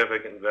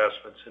significant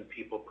investments in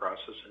people,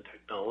 process, and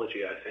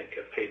technology, I think,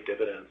 have paid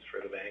dividends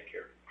for the bank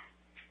here.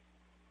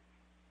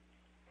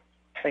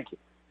 Thank you.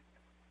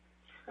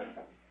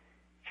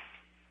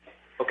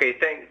 Okay,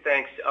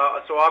 thanks.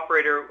 So,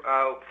 operator,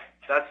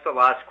 that's the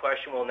last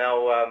question. We'll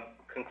now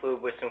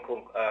conclude with some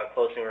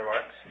closing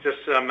remarks. Just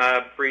some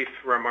brief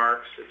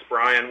remarks. It's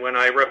Brian. When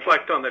I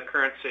reflect on the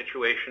current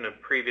situation of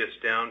previous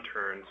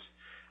downturns,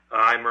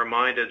 I'm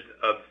reminded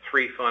of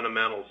three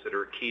fundamentals that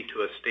are key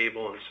to a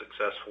stable and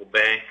successful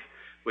bank,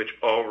 which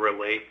all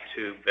relate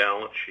to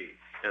balance sheet.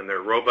 And they're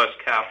robust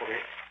capital,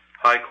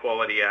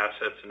 high-quality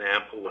assets, and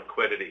ample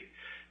liquidity.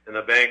 And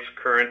the bank's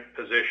current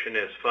position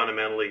is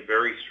fundamentally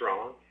very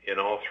strong in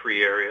all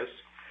three areas.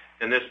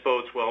 And this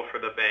bodes well for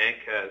the bank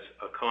as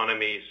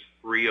economies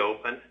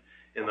reopen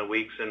in the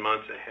weeks and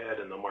months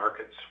ahead in the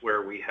markets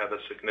where we have a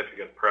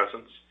significant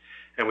presence.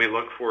 And we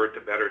look forward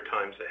to better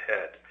times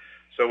ahead.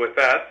 So with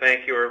that,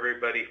 thank you,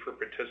 everybody, for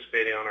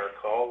participating on our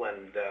call,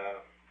 and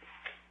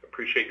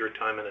appreciate your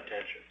time and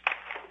attention.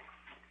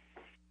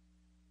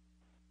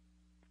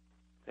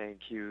 Thank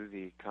you.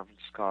 The conference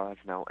call has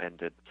now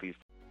ended. Please.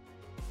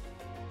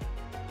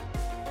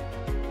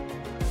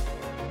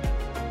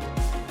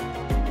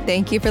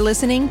 Thank you for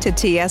listening to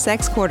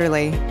TSX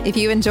Quarterly. If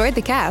you enjoyed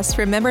the cast,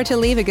 remember to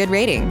leave a good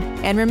rating.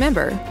 And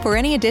remember, for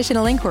any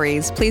additional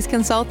inquiries, please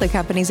consult the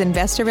company's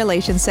investor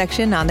relations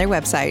section on their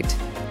website.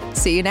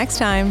 See you next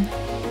time.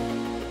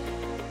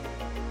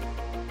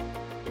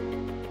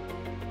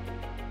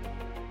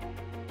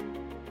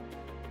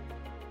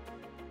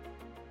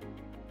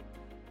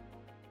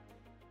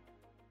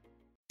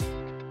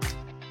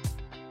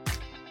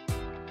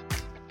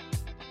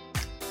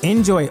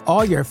 Enjoy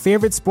all your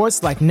favorite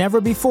sports like never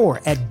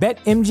before at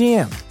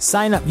BetMGM.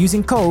 Sign up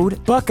using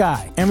code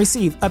Buckeye and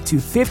receive up to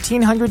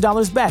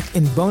 $1,500 back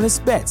in bonus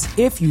bets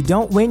if you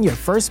don't win your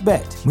first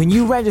bet. When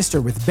you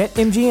register with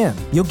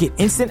BetMGM, you'll get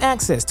instant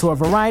access to a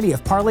variety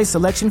of parlay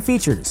selection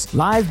features,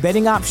 live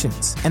betting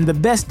options, and the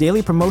best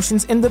daily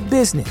promotions in the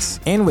business.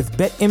 And with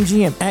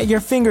BetMGM at your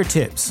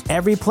fingertips,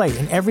 every play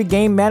and every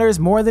game matters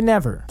more than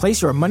ever.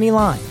 Place your money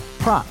line,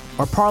 prop,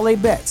 or parlay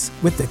bets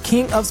with the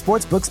king of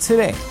sportsbooks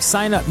today.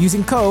 Sign up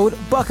using code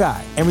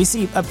Buckeye and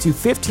receive up to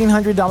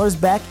 $1,500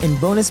 back in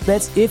bonus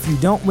bets if you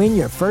don't win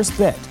your first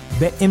bet.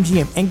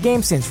 BetMGM and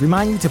GameSense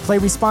remind you to play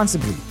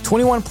responsibly.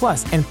 21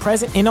 plus and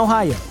present in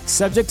Ohio,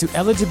 subject to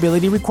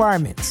eligibility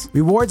requirements.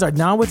 Rewards are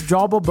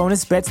non-withdrawable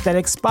bonus bets that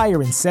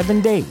expire in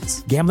 7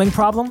 days. Gambling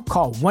problem?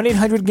 Call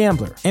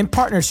 1-800-GAMBLER. In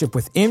partnership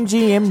with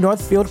MGM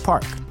Northfield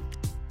Park.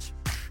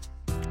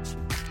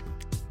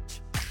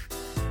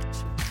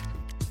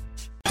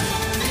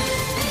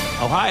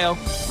 Ohio,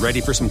 ready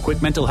for some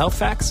quick mental health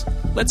facts?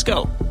 Let's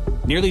go.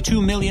 Nearly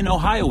 2 million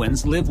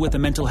Ohioans live with a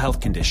mental health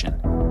condition.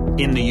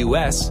 In the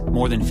U.S.,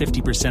 more than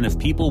 50% of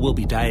people will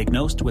be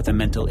diagnosed with a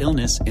mental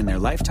illness in their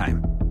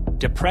lifetime.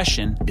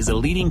 Depression is a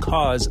leading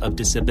cause of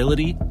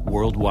disability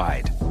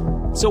worldwide.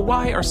 So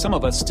why are some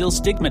of us still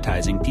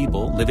stigmatizing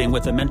people living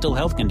with a mental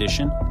health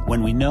condition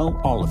when we know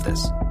all of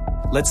this?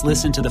 Let's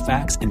listen to the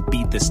facts and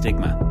beat the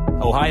stigma.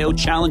 Ohio,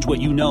 challenge what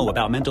you know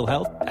about mental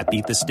health at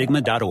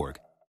beatthestigma.org.